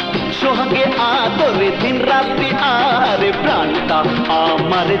দিতাম সোহাগে আদরে দিন রাত্রি আরে প্রাণটা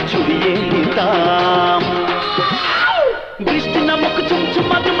আমার চুরিয়ে নিতাম বৃষ্টি নামক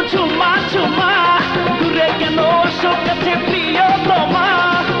ঝুমঝুমা ঝুমঝুমা ঝুমা দূরে কেন এসো কাছে প্রিয়তমা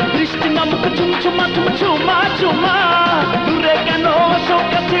বৃষ্টি নামক ঝুমঝুমা ঝুমঝুমা ঝুমা দূরে কেন এসো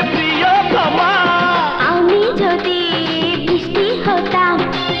কাছে প্রিয়তমা আমি যদি বৃষ্টি হতাম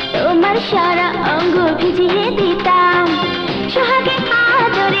তোমার সারা অঙ্গ ভিজিয়ে দিতাম সোহাগে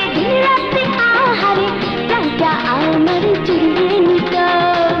আদরে দিন রাত্রি আহারে প্রাণটা আমার চুরিয়ে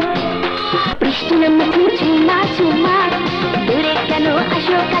নিতাম বৃষ্টি নামক ঝুমা ঝুমা দূরে কেন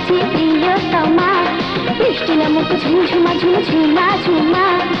আসো কাছে প্রিয়তমা বৃষ্টি নামক ঝুমঝুমা ঝুমঝুমা ঝুমা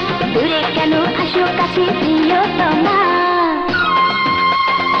দূরে কেন আসো কাছে প্রিয়তমা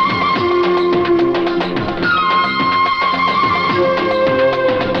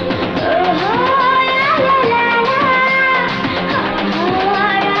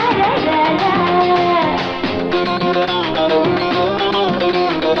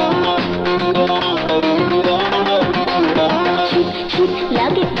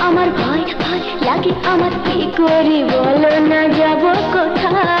লাগে আমার ভয় ভয় লাগে আমার কি করি বলো না যাব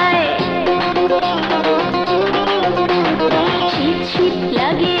কোথায় শীত শীত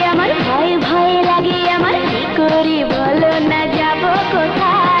লাগে আমার ভয় ভয় লাগে আমার কি করি বলো না যাব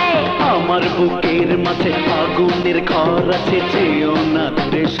কোথায় আমার বুকের মাঝে আগুনের ঘর আছে যেও না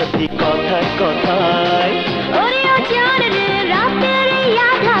দূরে সাথী কথায় কথায় ওরে অজান রে রাতের এই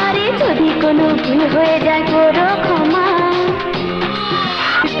আধারে যদি কোনো ভুল হয়ে যায় করো ক্ষমা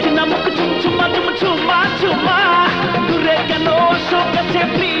বৃষ্টি নামক ঝুমঝুমা ঝুমঝুমা ঝুমা দূরে কেন এসো কাছে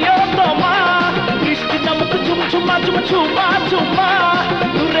প্রিয়তমা বৃষ্টি নামক ঝুমঝুমা ঝুমঝুমা ঝুমা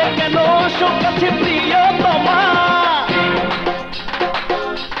দূরে কেন এসো কাছে প্রিয়তমা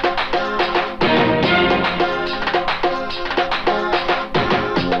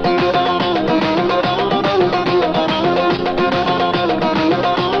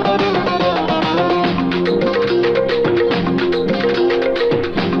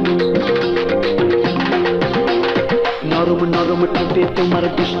তোমার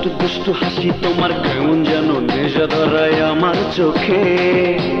দুষ্টু দুষ্টু হাসি তোমার কেমন যেন নেশা ধরায় আমার চোখে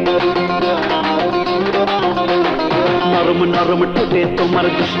নরম নরম ঠোঁটে তোমার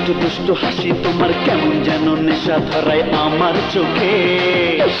দুষ্টু দুষ্টু হাসি তোমার কেমন যেন নেশা ধরায় আমার চোখে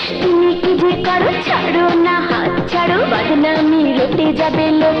তুমি কি যে করো ছাড়ো না হাত ছাড়ো বদনামি রটে যাবে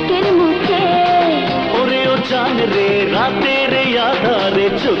লোকের মুখে ওরে ও জান রে রাতের আধারে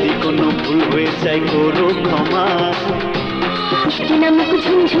যদি কোনো ভুল হয়ে যায় করো ক্ষমা বৃষ্টি নামক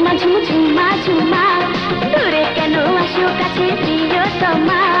ঝুমঝুমা ঝুমঝুমা ঝুমা দূরে কেন আসো কাছে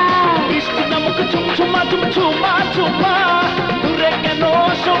প্রিয়তমা বৃষ্টি নামক ঝুমঝুমা ঝুমঝুমা ঝুমা দূরে কেন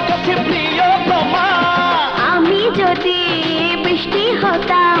আসো কাছে প্রিয়তমা আমি যদি বৃষ্টি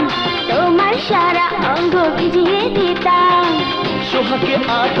হতাম তোমার সারা অঙ্গ ভিজিয়ে দিতাম সোহাগে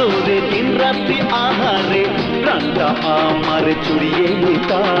আদরে দিন রাত্রি আহারে প্রাণটা আমার চুরিয়ে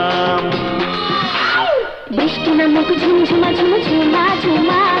নিতাম বৃষ্টি নামক ঝুমঝুমা ঝুমঝুমা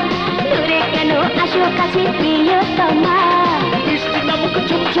ঝুমা দূরে কেন আসো কাছে প্রিয়তমা বৃষ্টি নামক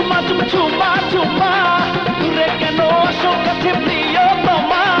ঝুমঝুমা ঝুমঝুমা ঝুমা দূরে কেন আসো কাছে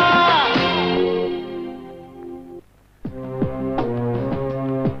প্রিয়তমা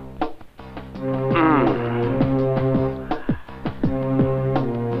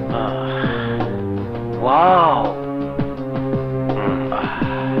Wow.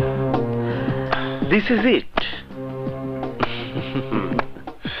 This is it.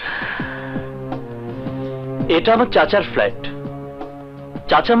 এটা আমার চাচার ফ্ল্যাট।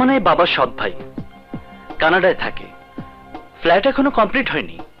 চাচা মানে বাবার সৎ ভাই, কানাডায় থাকে। ফ্ল্যাট এখনো কমপ্লিট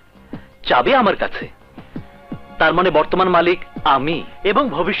হয়নি, চাবি আমার কাছে। তার মানে বর্তমান মালিক আমি এবং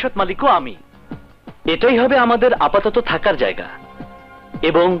ভবিষ্যৎ মালিকও আমি। এটাই হবে আমাদের আপাতত থাকার জায়গা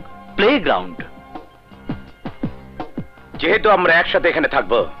এবং প্লেগ্রাউন্ড। যেহেতু আমরা একসাথে এখানে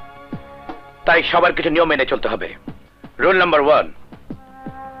থাকবো, তাই সবার কিছু নিয়ম মেনে চলতে হবে। রুল নাম্বার 1,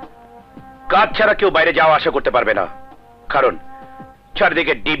 কাজ ছাড়া কেউ বাইরে যাওয়া আসা করতে পারবে না, কারণ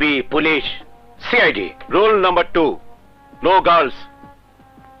চারদিকে DB, police, CID. Rule number 2, no girls.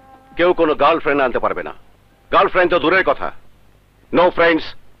 কেউ কোনো গার্লফ্রেন্ড আনতে পারবে না। গার্লফ্রেন্ড তো দূরের কথা, নো ফ্রেন্ডস,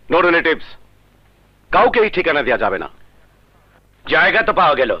 নো রিলেটিভস, কাউকে এই ঠিকানা দেওয়া যাবে না। জায়গা তো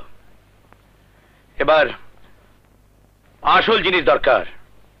পাওয়া গেল, এবার আসল জিনিস দরকার,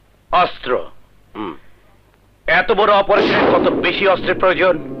 অস্ত্র। এত বড় অপারেশনের কত বেশি অস্ত্রের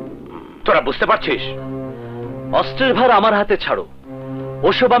প্রয়োজন তোরা বুঝতে পারছিস? অস্ত্রের ভার আমার হাতে ছাড়ো,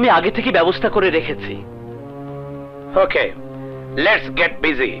 ওসব আমি আগে থেকে ব্যবস্থা করে রেখেছি। ওকে, লেটস গেট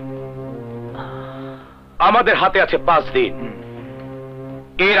বিজি। আমাদের হাতে আছে 5 দিন।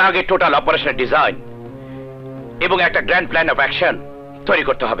 এর আগে টোটাল অপারেশন ডিজাইন এবং একটা গ্র্যান্ড প্ল্যান অফ অ্যাকশন তৈরি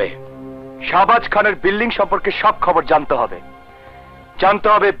করতে হবে। শাহবাজ খানের বিল্ডিং সম্পর্কে সব খবর জানতে হবে।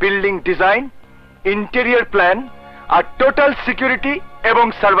 বিল্ডিং ডিজাইন, ইন্টেরিয়র প্ল্যান আর টোটাল সিকিউরিটি এবং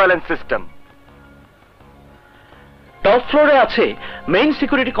সার্ভেইলেন্স সিস্টেম। টপ ফ্লোরে আছে মেইন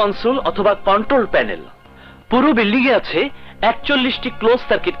সিকিউরিটি কনসোল অথবা কন্ট্রোল প্যানেল। পুরো বিল্ডিং এ আছে 41টি close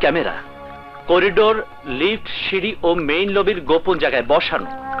circuit camera. Corridor, lift, সিঁড়ি ও মেইন লবির গোপন জায়গায় বসানো।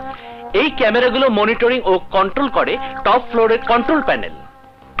 এই ক্যামেরাগুলো মনিটরিং ও কন্ট্রোল করে টপ ফ্লোরের কন্ট্রোল প্যানেল।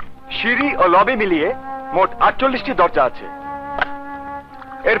 সিঁড়ি ও লবি মিলিয়ে মোট 48টি দরজা আছে।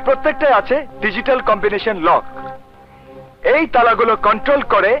 এর প্রত্যেকটাই আছে ডিজিটাল কম্বিনেশন লক। এই তালাগুলো কন্ট্রোল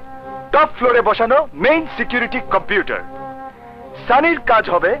করে টপ ফ্লোরে বসানো মেইন সিকিউরিটি কম্পিউটার। সানির কাজ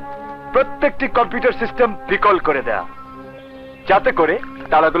হবে প্রত্যেকটি কম্পিউটার সিস্টেম বিকল করে দেয়া, যাতে করে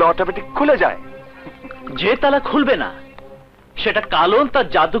তালাগুলো অটোমেটিক খুলে যায়। যে তালা খুলবে না সেটা কালন তার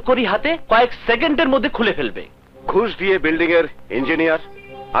জাদুকরি হাতে কয়েক সেকেন্ডের মধ্যে খুলে ফেলবে। ঘুষ দিয়ে বিল্ডিং এর ইঞ্জিনিয়ার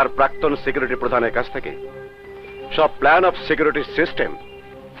আর প্রাক্তন সিকিউরিটি প্রধানের কাছ থেকে সব প্ল্যান অফ সিকিউরিটি সিস্টেম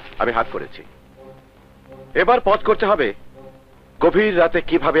আমি হাত করেছি। এবার পথ করতে হবে গভীর রাতে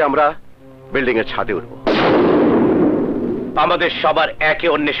কিভাবে আমরা বিল্ডিং এর ছাদে উঠব। আমাদের সবার একে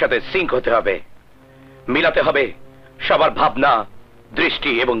অন্যের সাথে সিঙ্ক হতে হবে, মিলাতে হবে সবার ভাবনা,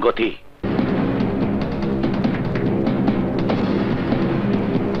 দৃষ্টি এবং গতি।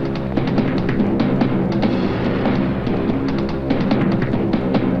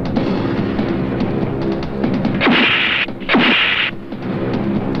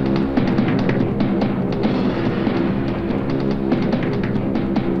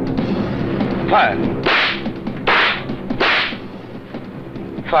 Fire!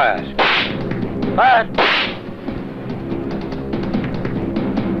 Fire! Fire!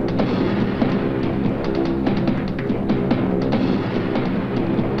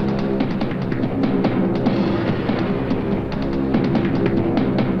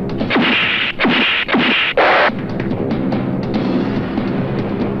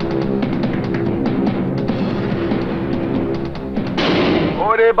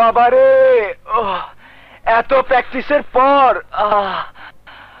 ওরে বাবারে, এত প্র্যাকটিসের পর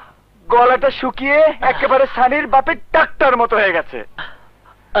গলাটা শুকিয়ে একেবারে সানির বাপের ডাক্তার মতো হয়ে গেছে।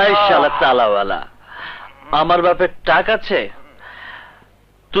 এই শালা তালাওয়ালা, আমার বাপের টাক আছে?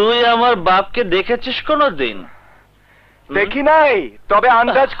 তুই আমার বাপকে দেখেছিস কোনদিন? দেখি নাই, তবে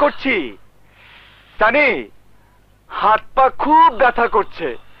আন্দাজ করছি। সানি, হাত পা খুব ব্যথা করছে,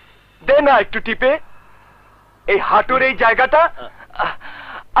 দে না একটু টিপে। এই হাঁটুর এই জায়গাটা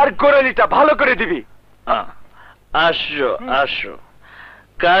আর গোড়ালিটা ভালো করে দিবি। আসো আসো,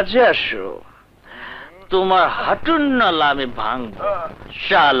 কাজে আসো। তোমার হাঁটুর নালা আমি ভাঙব।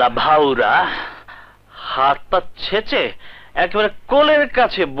 শালা ভাউরা, হাত পা ছেঁচে একেবারে কোলের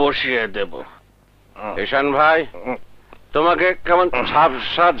কাছে বসিয়ে দেব। ঈশান ভাই, তোমাকে কেমন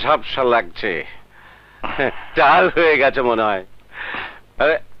ঝাপসা ঝাপসা লাগছে, চাল হয়ে গেছে মনে হয়।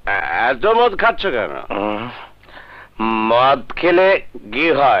 আরে এত মদ খাচ্ছ কেন? মদ খেলে কি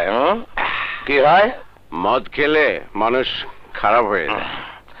হয়? কি হয়? মদ খেলে মানুষ খারাপ হয়ে যায়।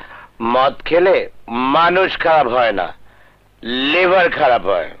 মদ খেলে মানুষ খারাপ হয় না, লিভার খারাপ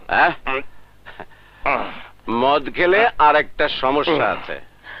হয়। মদ খেলে আর একটা সমস্যা আছে,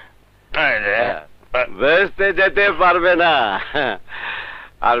 বেহেশতে যেতে পারবে না।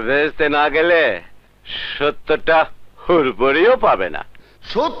 আর বেহেশতে না গেলে 70টা হুরপরিও পাবে না।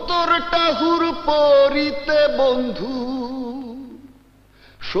 70টা হুরপরিতে বন্ধু,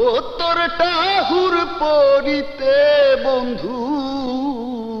 70টা হুরপরিতে বন্ধু,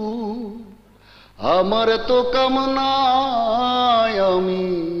 আমার তো কামনায় আমি।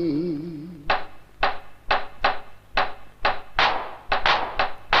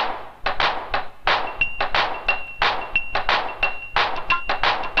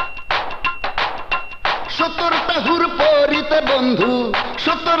 হুর পরিতে বন্ধু,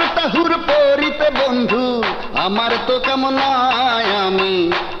 70টা হুর পরিতে বন্ধু, আমার তো কামনায় আমি।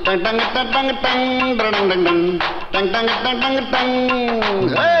 Tongue tongue tongue tongue tongue tongue tongue tongue tongue tongue.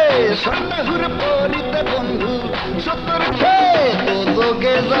 70টা হুর পরিতে বন্ধু, 70টা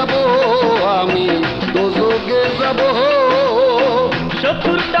দোজোগে যাব আমি, দোজোগে যাব।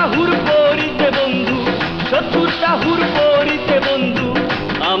 70টা হুর পরিতে বন্ধু, 70টা হুর পরিতে বন্ধু,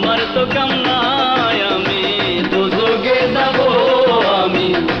 আমার তো কামনায় আমি দোজোগে যাব, আমি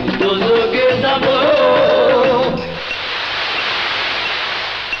দোজোগে যাব।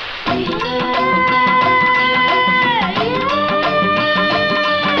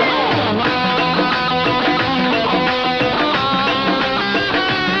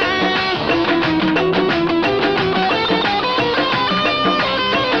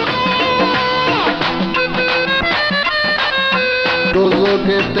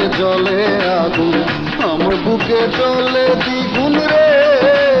 চোখেতে জলে আগুন আমার বুকে চলে দ্বিগুণ রে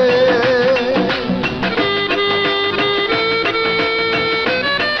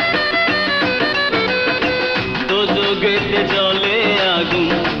দোজখেতে জলে আগুন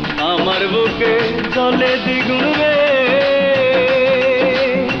আমার বুকে চলে দ্বিগুণ রে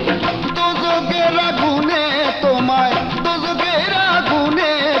দোজখের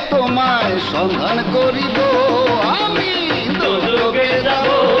আগুনে তোমায় সন্ধান করিব আমি দোজখে যাব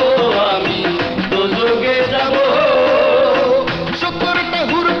আমি দোজখে যাব 70টা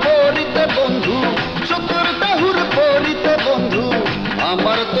হুর পরিতে বন্ধু 70টা হুর পরিতে বন্ধু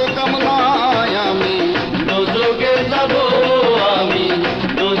আমার তো কামনায় আমি দোজখে যাব আমি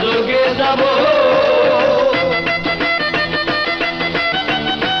দোজখে যাব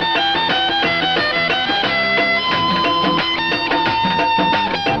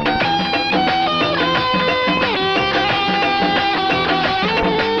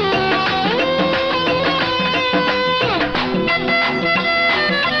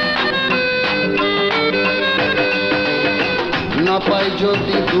না পাই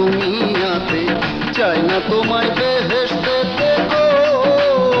যদি দুনিয়াতে চাই না তোমায় বেহেশতেতে গো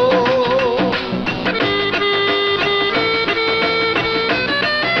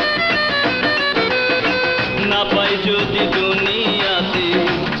না পাই যদি দুনিয়াতে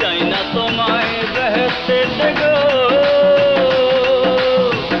চাই না তোমায় বেহেশতেতে গো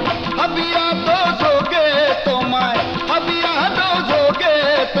হাবিয়া দোজখে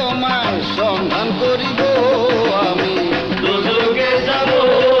তোমায় সন্ধান করিব আমি দোজখে যাব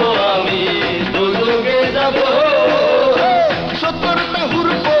আমি দোজখে যাব 70টা হুর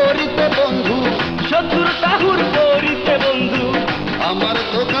পরিতে বন্ধু 70টা হুর পরিতে বন্ধু আমার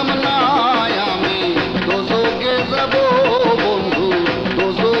তো কামনায় আমি দোজখে যাব বন্ধু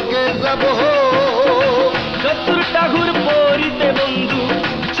দোজখে যাব 70টা হুর পরিতে বন্ধু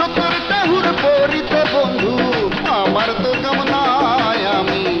 70টা হুর পরিতে বন্ধু আমার তো কামনায়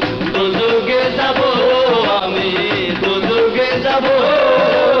আমি দোজখে যাব আমি দোজখে যাব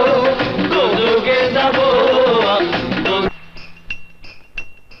দোজখে যাব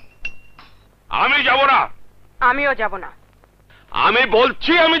আমি যাব না। আমিও যাব না। আমি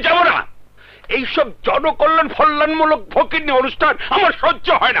বলছি আমি যাব না। এইসব জনকল্যাণ ফল্যাণমূলক ফকিরনি অনুষ্ঠান আমার সহ্য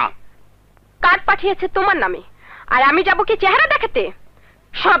হয় না। কার্ড পাঠিয়েছে তোমার নামে, আর আমি যাব কি চেহারা দেখাতে?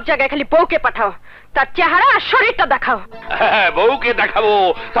 সব জায়গায় খালি বউকে পাঠাও, তার চেহারা আর শরীরটা দেখাও। হ্যাঁ, বউকে দেখাবো,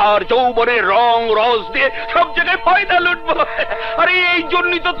 তার যৌবনের রং রস দিয়ে সব জায়গায় ফায়দা লুটবো। আরে এই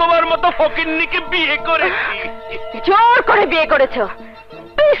জন্যই তো তোমার মতো ফকিরনিকে বিয়ে করেছি। জোর করে বিয়ে করেছো,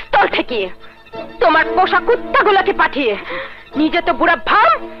 পিস্তল ঠেকিয়ে, তোমার পোষা কুত্তাগুলোকে পাঠিয়ে। নিজে তো বুড়া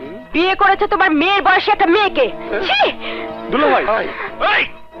ভাম, বিয়ে করেছে তোমার মেয়ের বয়সী একটা মেয়েকে। দুলাভাই,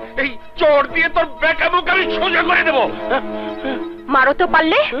 এই চোর দিয়ে তোর বেকা মুখ আমি সোজা করে দেবো। মারো তো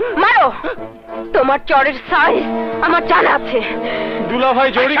পারলে মারো, তোমার চরের সাইজ আমার জানা আছে। দুলাভাই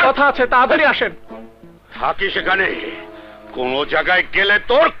জরুরি কথা আছে, তাড়াতাড়ি আসেন। থাকি সেখানে, কোন জায়গায় গেলে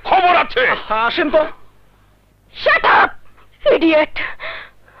তোর খবর আছে। আসেন তো। Shut up idiot.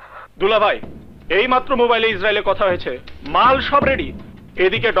 দুলাভাই, এই মাত্র মোবাইলে ইসরায়েলে কথা হয়েছে, মাল সব রেডি,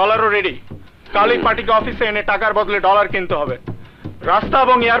 এদিকে ডলারও রেডি। কালই পার্টিকে অফিসে এনে টাকার বদলে ডলার কিনতে হবে। রাস্তা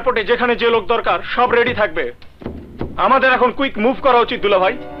এবং এয়ারপোর্টে যেখানে যে লোক দরকার সব রেডি থাকবে। আমাদের এখন কুইক মুভ করা উচিত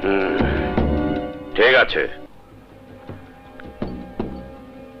দুলাভাই। ঠিক আছে।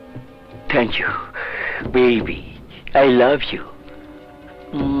 Thank you baby, I love you.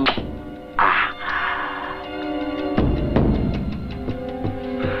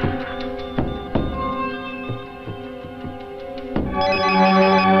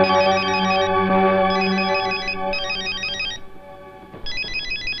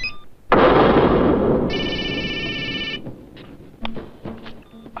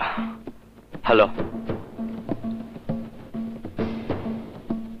 Hello,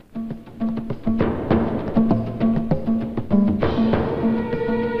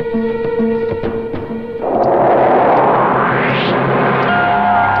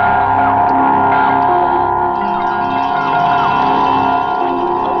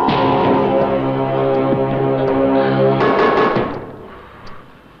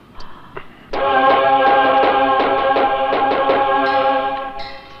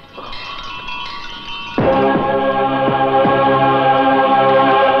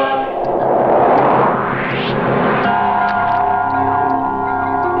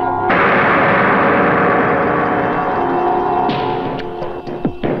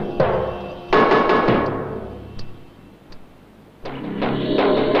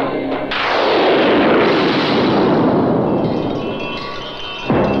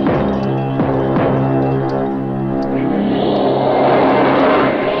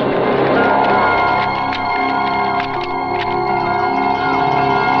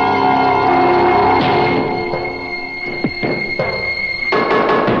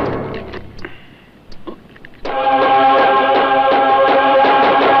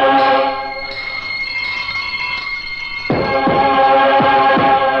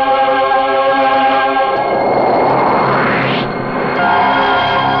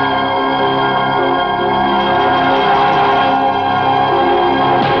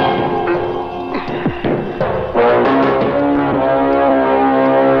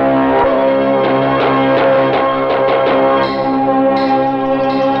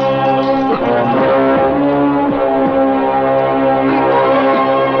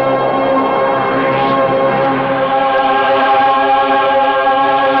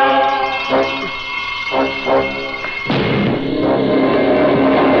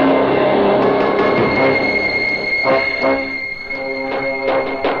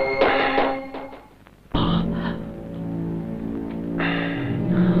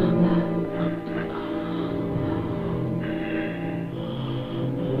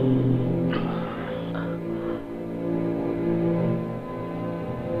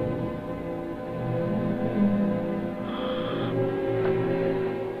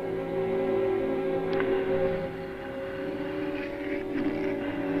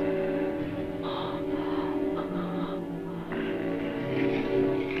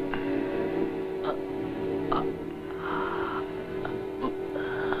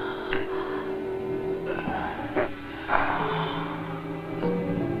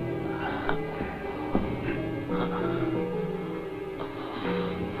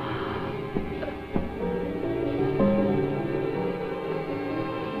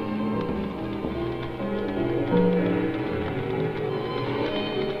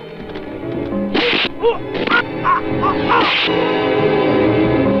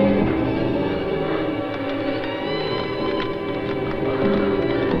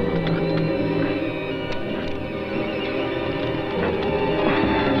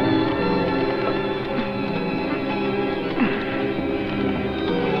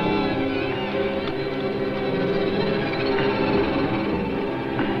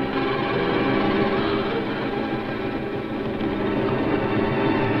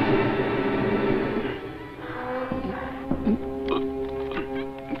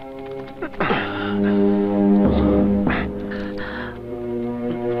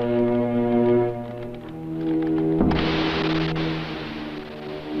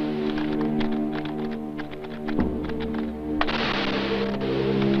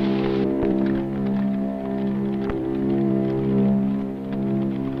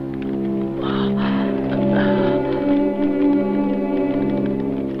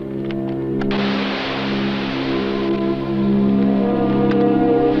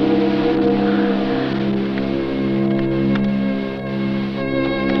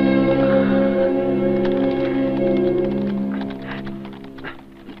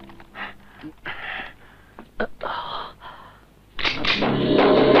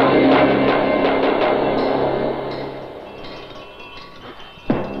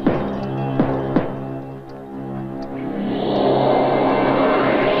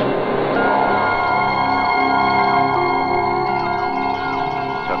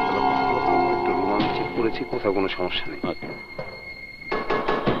 করেছি, কোথাও কোনো সমস্যা নেই।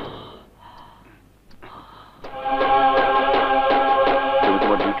 তুমি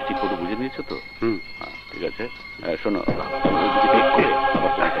তোমার ডিউটি ঠিক মতো বুঝে নিয়েছো তো? ঠিক আছে, শোনো, আমি ওইদিকে চেক করে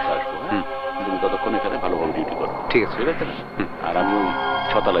আবার তোমার কাছে আসবো। হ্যাঁ, তুমি ততক্ষণ এখানে ভালোভাবে ডিউটি করো। ঠিক আছে, ঠিক আছে না? আর আমি ওই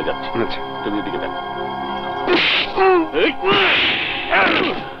 6 তলায় যাচ্ছি। আচ্ছা, তুমি এদিকে দেখো।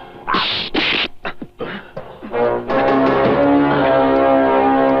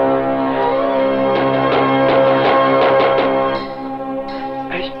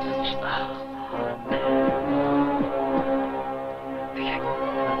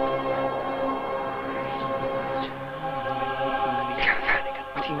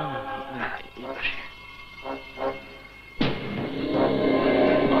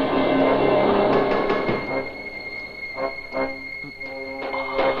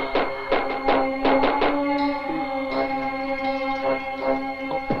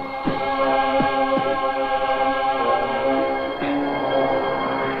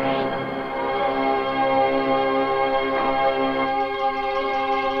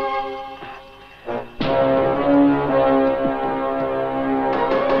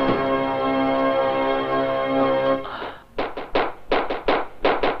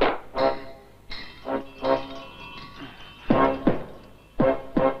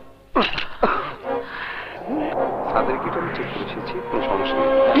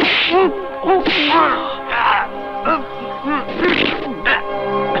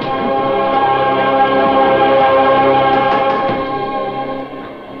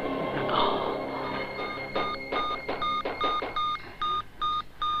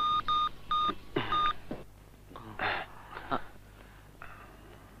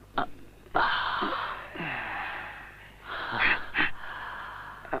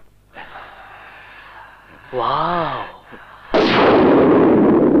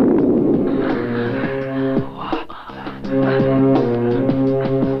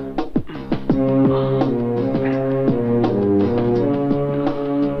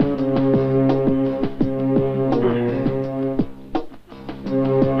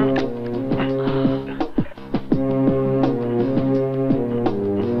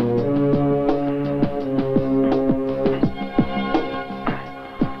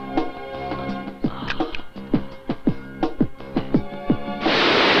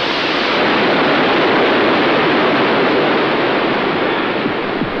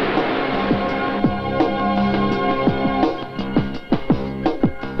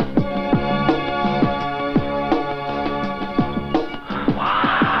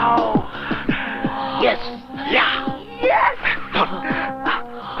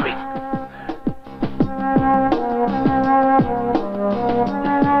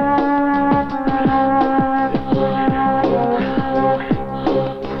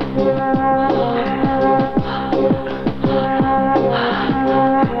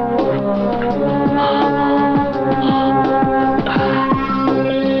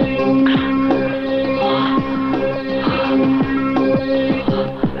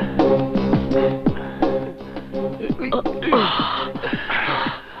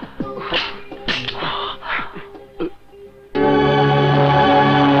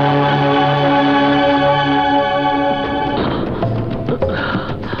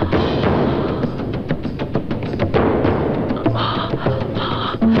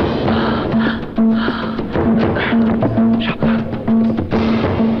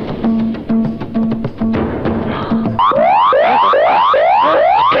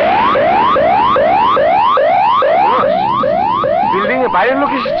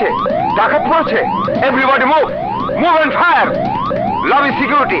 Everybody move! Move and fire! Lobby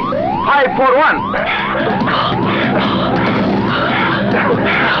security, 541!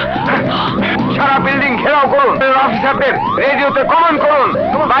 Sara building ঘেরাও করুন, অফিসারদের রেডিওতে কমান্ড করুন,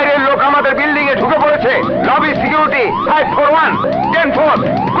 বাইরের লোক আমাদের বিল্ডিং এ ঢুকে পড়েছে। Lobby security 541, 10-4,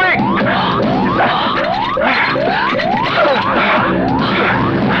 quick!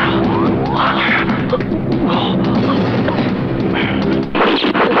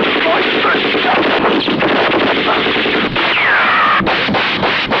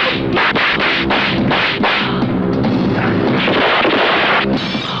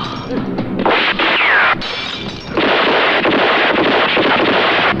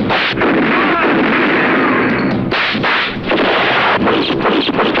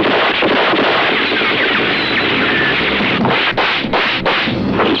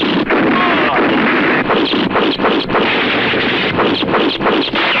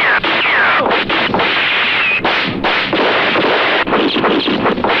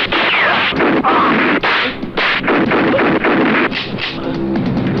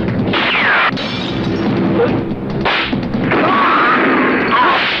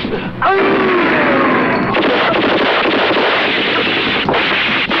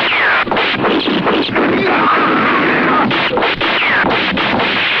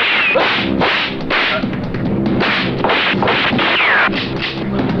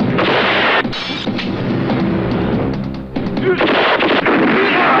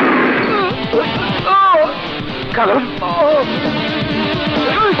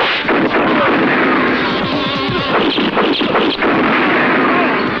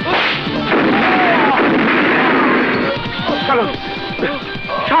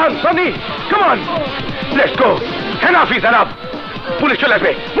 Money! Come on! Let's go! Enough is enough! Police চলে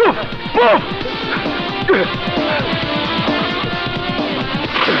আসবে! Move! Move!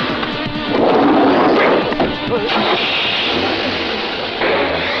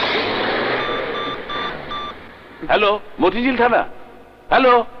 হ্যালো, মতিঝিল থানা।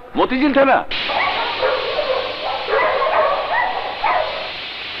 হ্যালো, মতিঝিল থানা।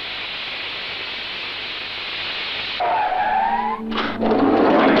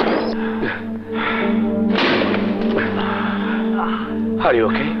 আরে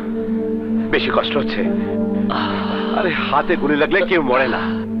ওকে, বেশি কষ্ট হচ্ছে? আরে হাতে গুলি লাগলে কেউ মরে না।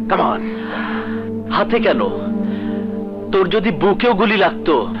 Come on. হাতে কেন, তোর যদি বুকেও গুলি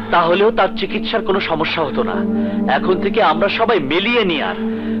লাগতো তাহলেও তার চিকিৎসার কোনো সমস্যা হতো না। এখন থেকে আমরা সবাই মিলিয়ে নিয়ে আর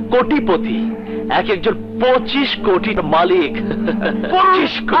কোটিপতি, এক একজন 25 কোটির মালিক।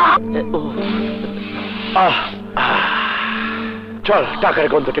 25 কোটি! চল, টাকার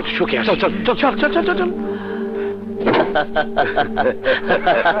গন্ধটা একটু শুকিয়ে আসে। চল চল চল চল চল চল চল।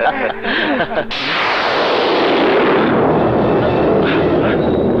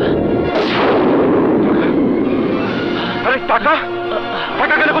 আরে টাকা,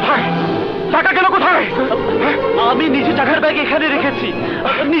 টাকা গেল কোথায়? টাকা গেল কোথায়? আমি নিজে টাকার ব্যাগ এখানে রেখেছি,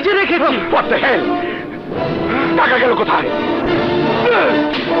 নিজে রেখেছি। What the hell? টাকা গেল কোথায়?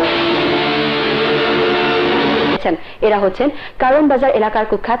 এরা হচ্ছেন কারণ বাজার এলাকার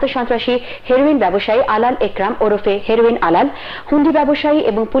কুখ্যাত সন্ত্রাসী হেরোইন ব্যবসায়ী আলাল একরাম ওরফে হেরোইন আলাল, হুন্ডি ব্যবসায়ী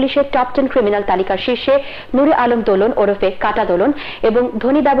এবং পুলিশের টপ 10 ক্রিমিনাল তালিকার শীর্ষে নুরে আলম দোলন ওরফে কাটা দোলন, এবং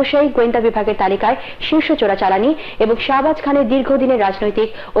ধনী ব্যবসায়ী গোয়েন্দা বিভাগের তালিকায় শীর্ষ চোরাচালানি এবং শাহবাজ খানের দীর্ঘদিনের রাজনৈতিক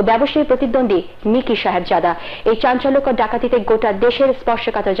ও ব্যবসায়ী প্রতিদ্বন্দ্বী মিকি সাহেবজাদা। এই চাঞ্চল্যকর ডাকাতিতে গোটা দেশের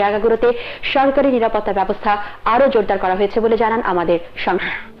স্পর্শকাতর জায়গাগুলোতে সরকারি নিরাপত্তা ব্যবস্থা আরো জোরদার করা হয়েছে বলে জানান আমাদের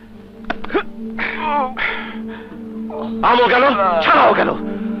সংবাদ। আমও গেল, ছাড়াও গেল।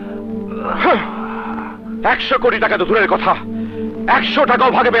 100 কোটি টাকা তো দূরের কথা, 100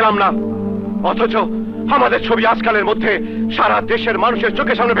 টাকাও ভাগে পেলাম না। অথচ আমাদের ছবি আজকালের মধ্যে সারা দেশের মানুষের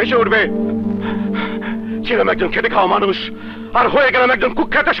চোখের সামনে ভেসে উঠবে। ছিলাম একজন খেটে খাওয়া মানুষ, আর হয়ে গেলাম একজন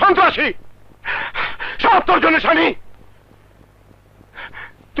কুখ্যাত সন্ত্রাসী। সব তোর জন্য স্বামী।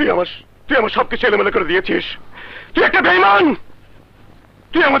 তুই আমার সবকিছু এলোমেলো করে দিয়েছিস। তুই একটা বেঈমান।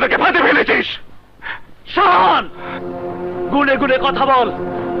 তুই আমাদেরকে ফাঁদে ফেলেছিস। শাহান, গুনে গুনে কথা বল।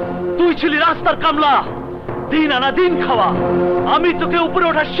 তুই ছিলি রাস্তার কামলা, দিন আনা দিন খাওয়া। আমি তোকে উপরে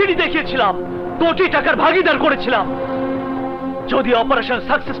ওঠার সিঁড়ি দেখিয়েছিলাম, কোটি টাকার ভাগিদার করেছিলাম। যদি অপারেশন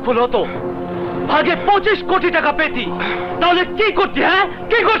সাকসেসফুল হতো, ভাগে 25 কোটি টাকা পেতি, তাহলে কি করতি? হ্যাঁ,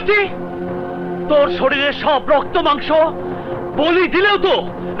 কি করতি? তোর শরীরে সব রক্ত মাংস বলি দিলেও তো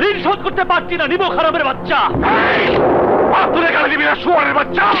ঋণ শোধ করতে পারতি না, নিমো খারাপের বাচ্চা। তুলে গালি দিবি না, শুয়ারের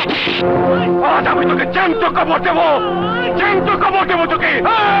বাচ্চা। আজ আমি তোকে জ্যান্ত কবর দেবো, জ্যান্ত কবর দেবো তোকে।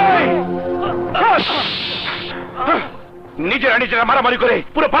 নিজেরা মারামারি করে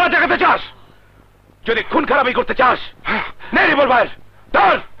পুরো পাড়া জাগাতে চাস? যদি খুন খারাপই করতে চাস, নে রিভলভার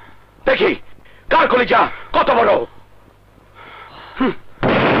ধর, দেখি কার কলিজা কত বড়।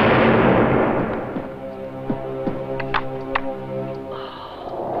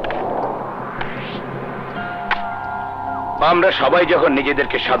 আমরা সবাই যখন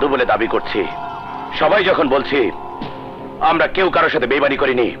নিজেদেরকে সাধু বলে দাবি করছি, সবাই যখন বলছি আমরা কেউ কারোর সাথে বেইমানি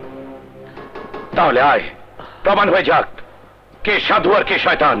করিনি, তাহলে আয় প্রমাণ হয়ে যাক কে সাধু আর কে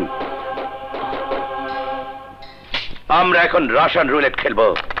শয়তান। আমরা এখন রাশিয়ান রুলেট খেলবো।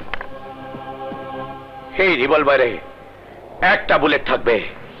 এই রিভলভারে একটা বুলেট থাকবে।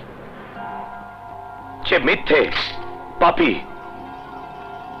 যে মিথ্যে পাপী,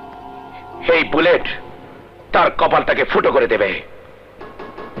 এই বুলেট তার কপালটাকে ফুটো করে দেবে,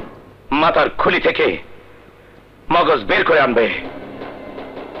 মাথার খুলি থেকে মগজ বের করে আনবে।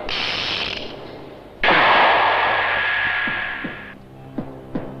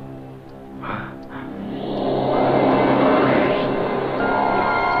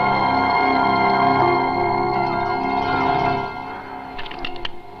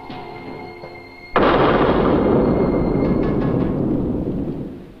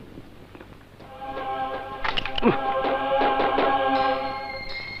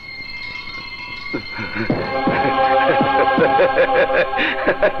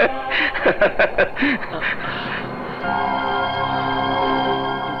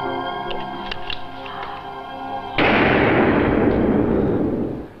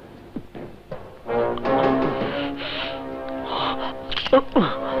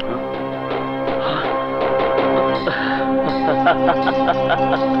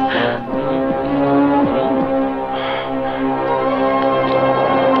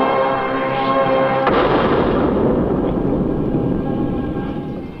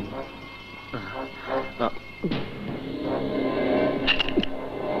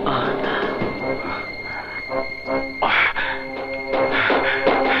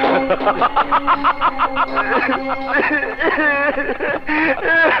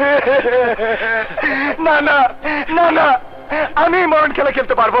 না না না না, আমি মরণ খেলা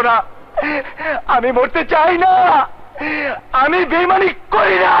খেলতে পারবো না, আমি মরতে চাই না, আমি বেইমানি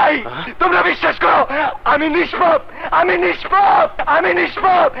করি নাই। তোমরা বিশ্বাস করো, আমি নিষ্পাপ, আমি নিষ্পাপ, আমি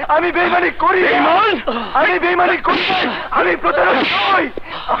নিষ্পাপ, আমি বেইমানি করি নাই, আমি বেইমানি করি নাই, আমি প্রতারক নই।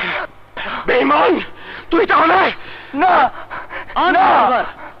 বেইমান তুই তাহলে? না না,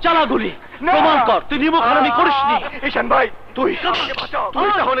 চালা গুলি প্রমাণ কর তুই নিমক হারামি করিসনি। ঈশান ভাই তুই তুই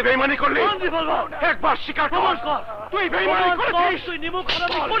তাহলে বেইমানি করলি? একবার স্বীকার প্রমাণ কর তুই বেইমানি করেছিস, তুই নিমক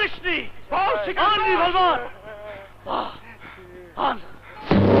হারামি করিসনি। বল স্বীকার কর।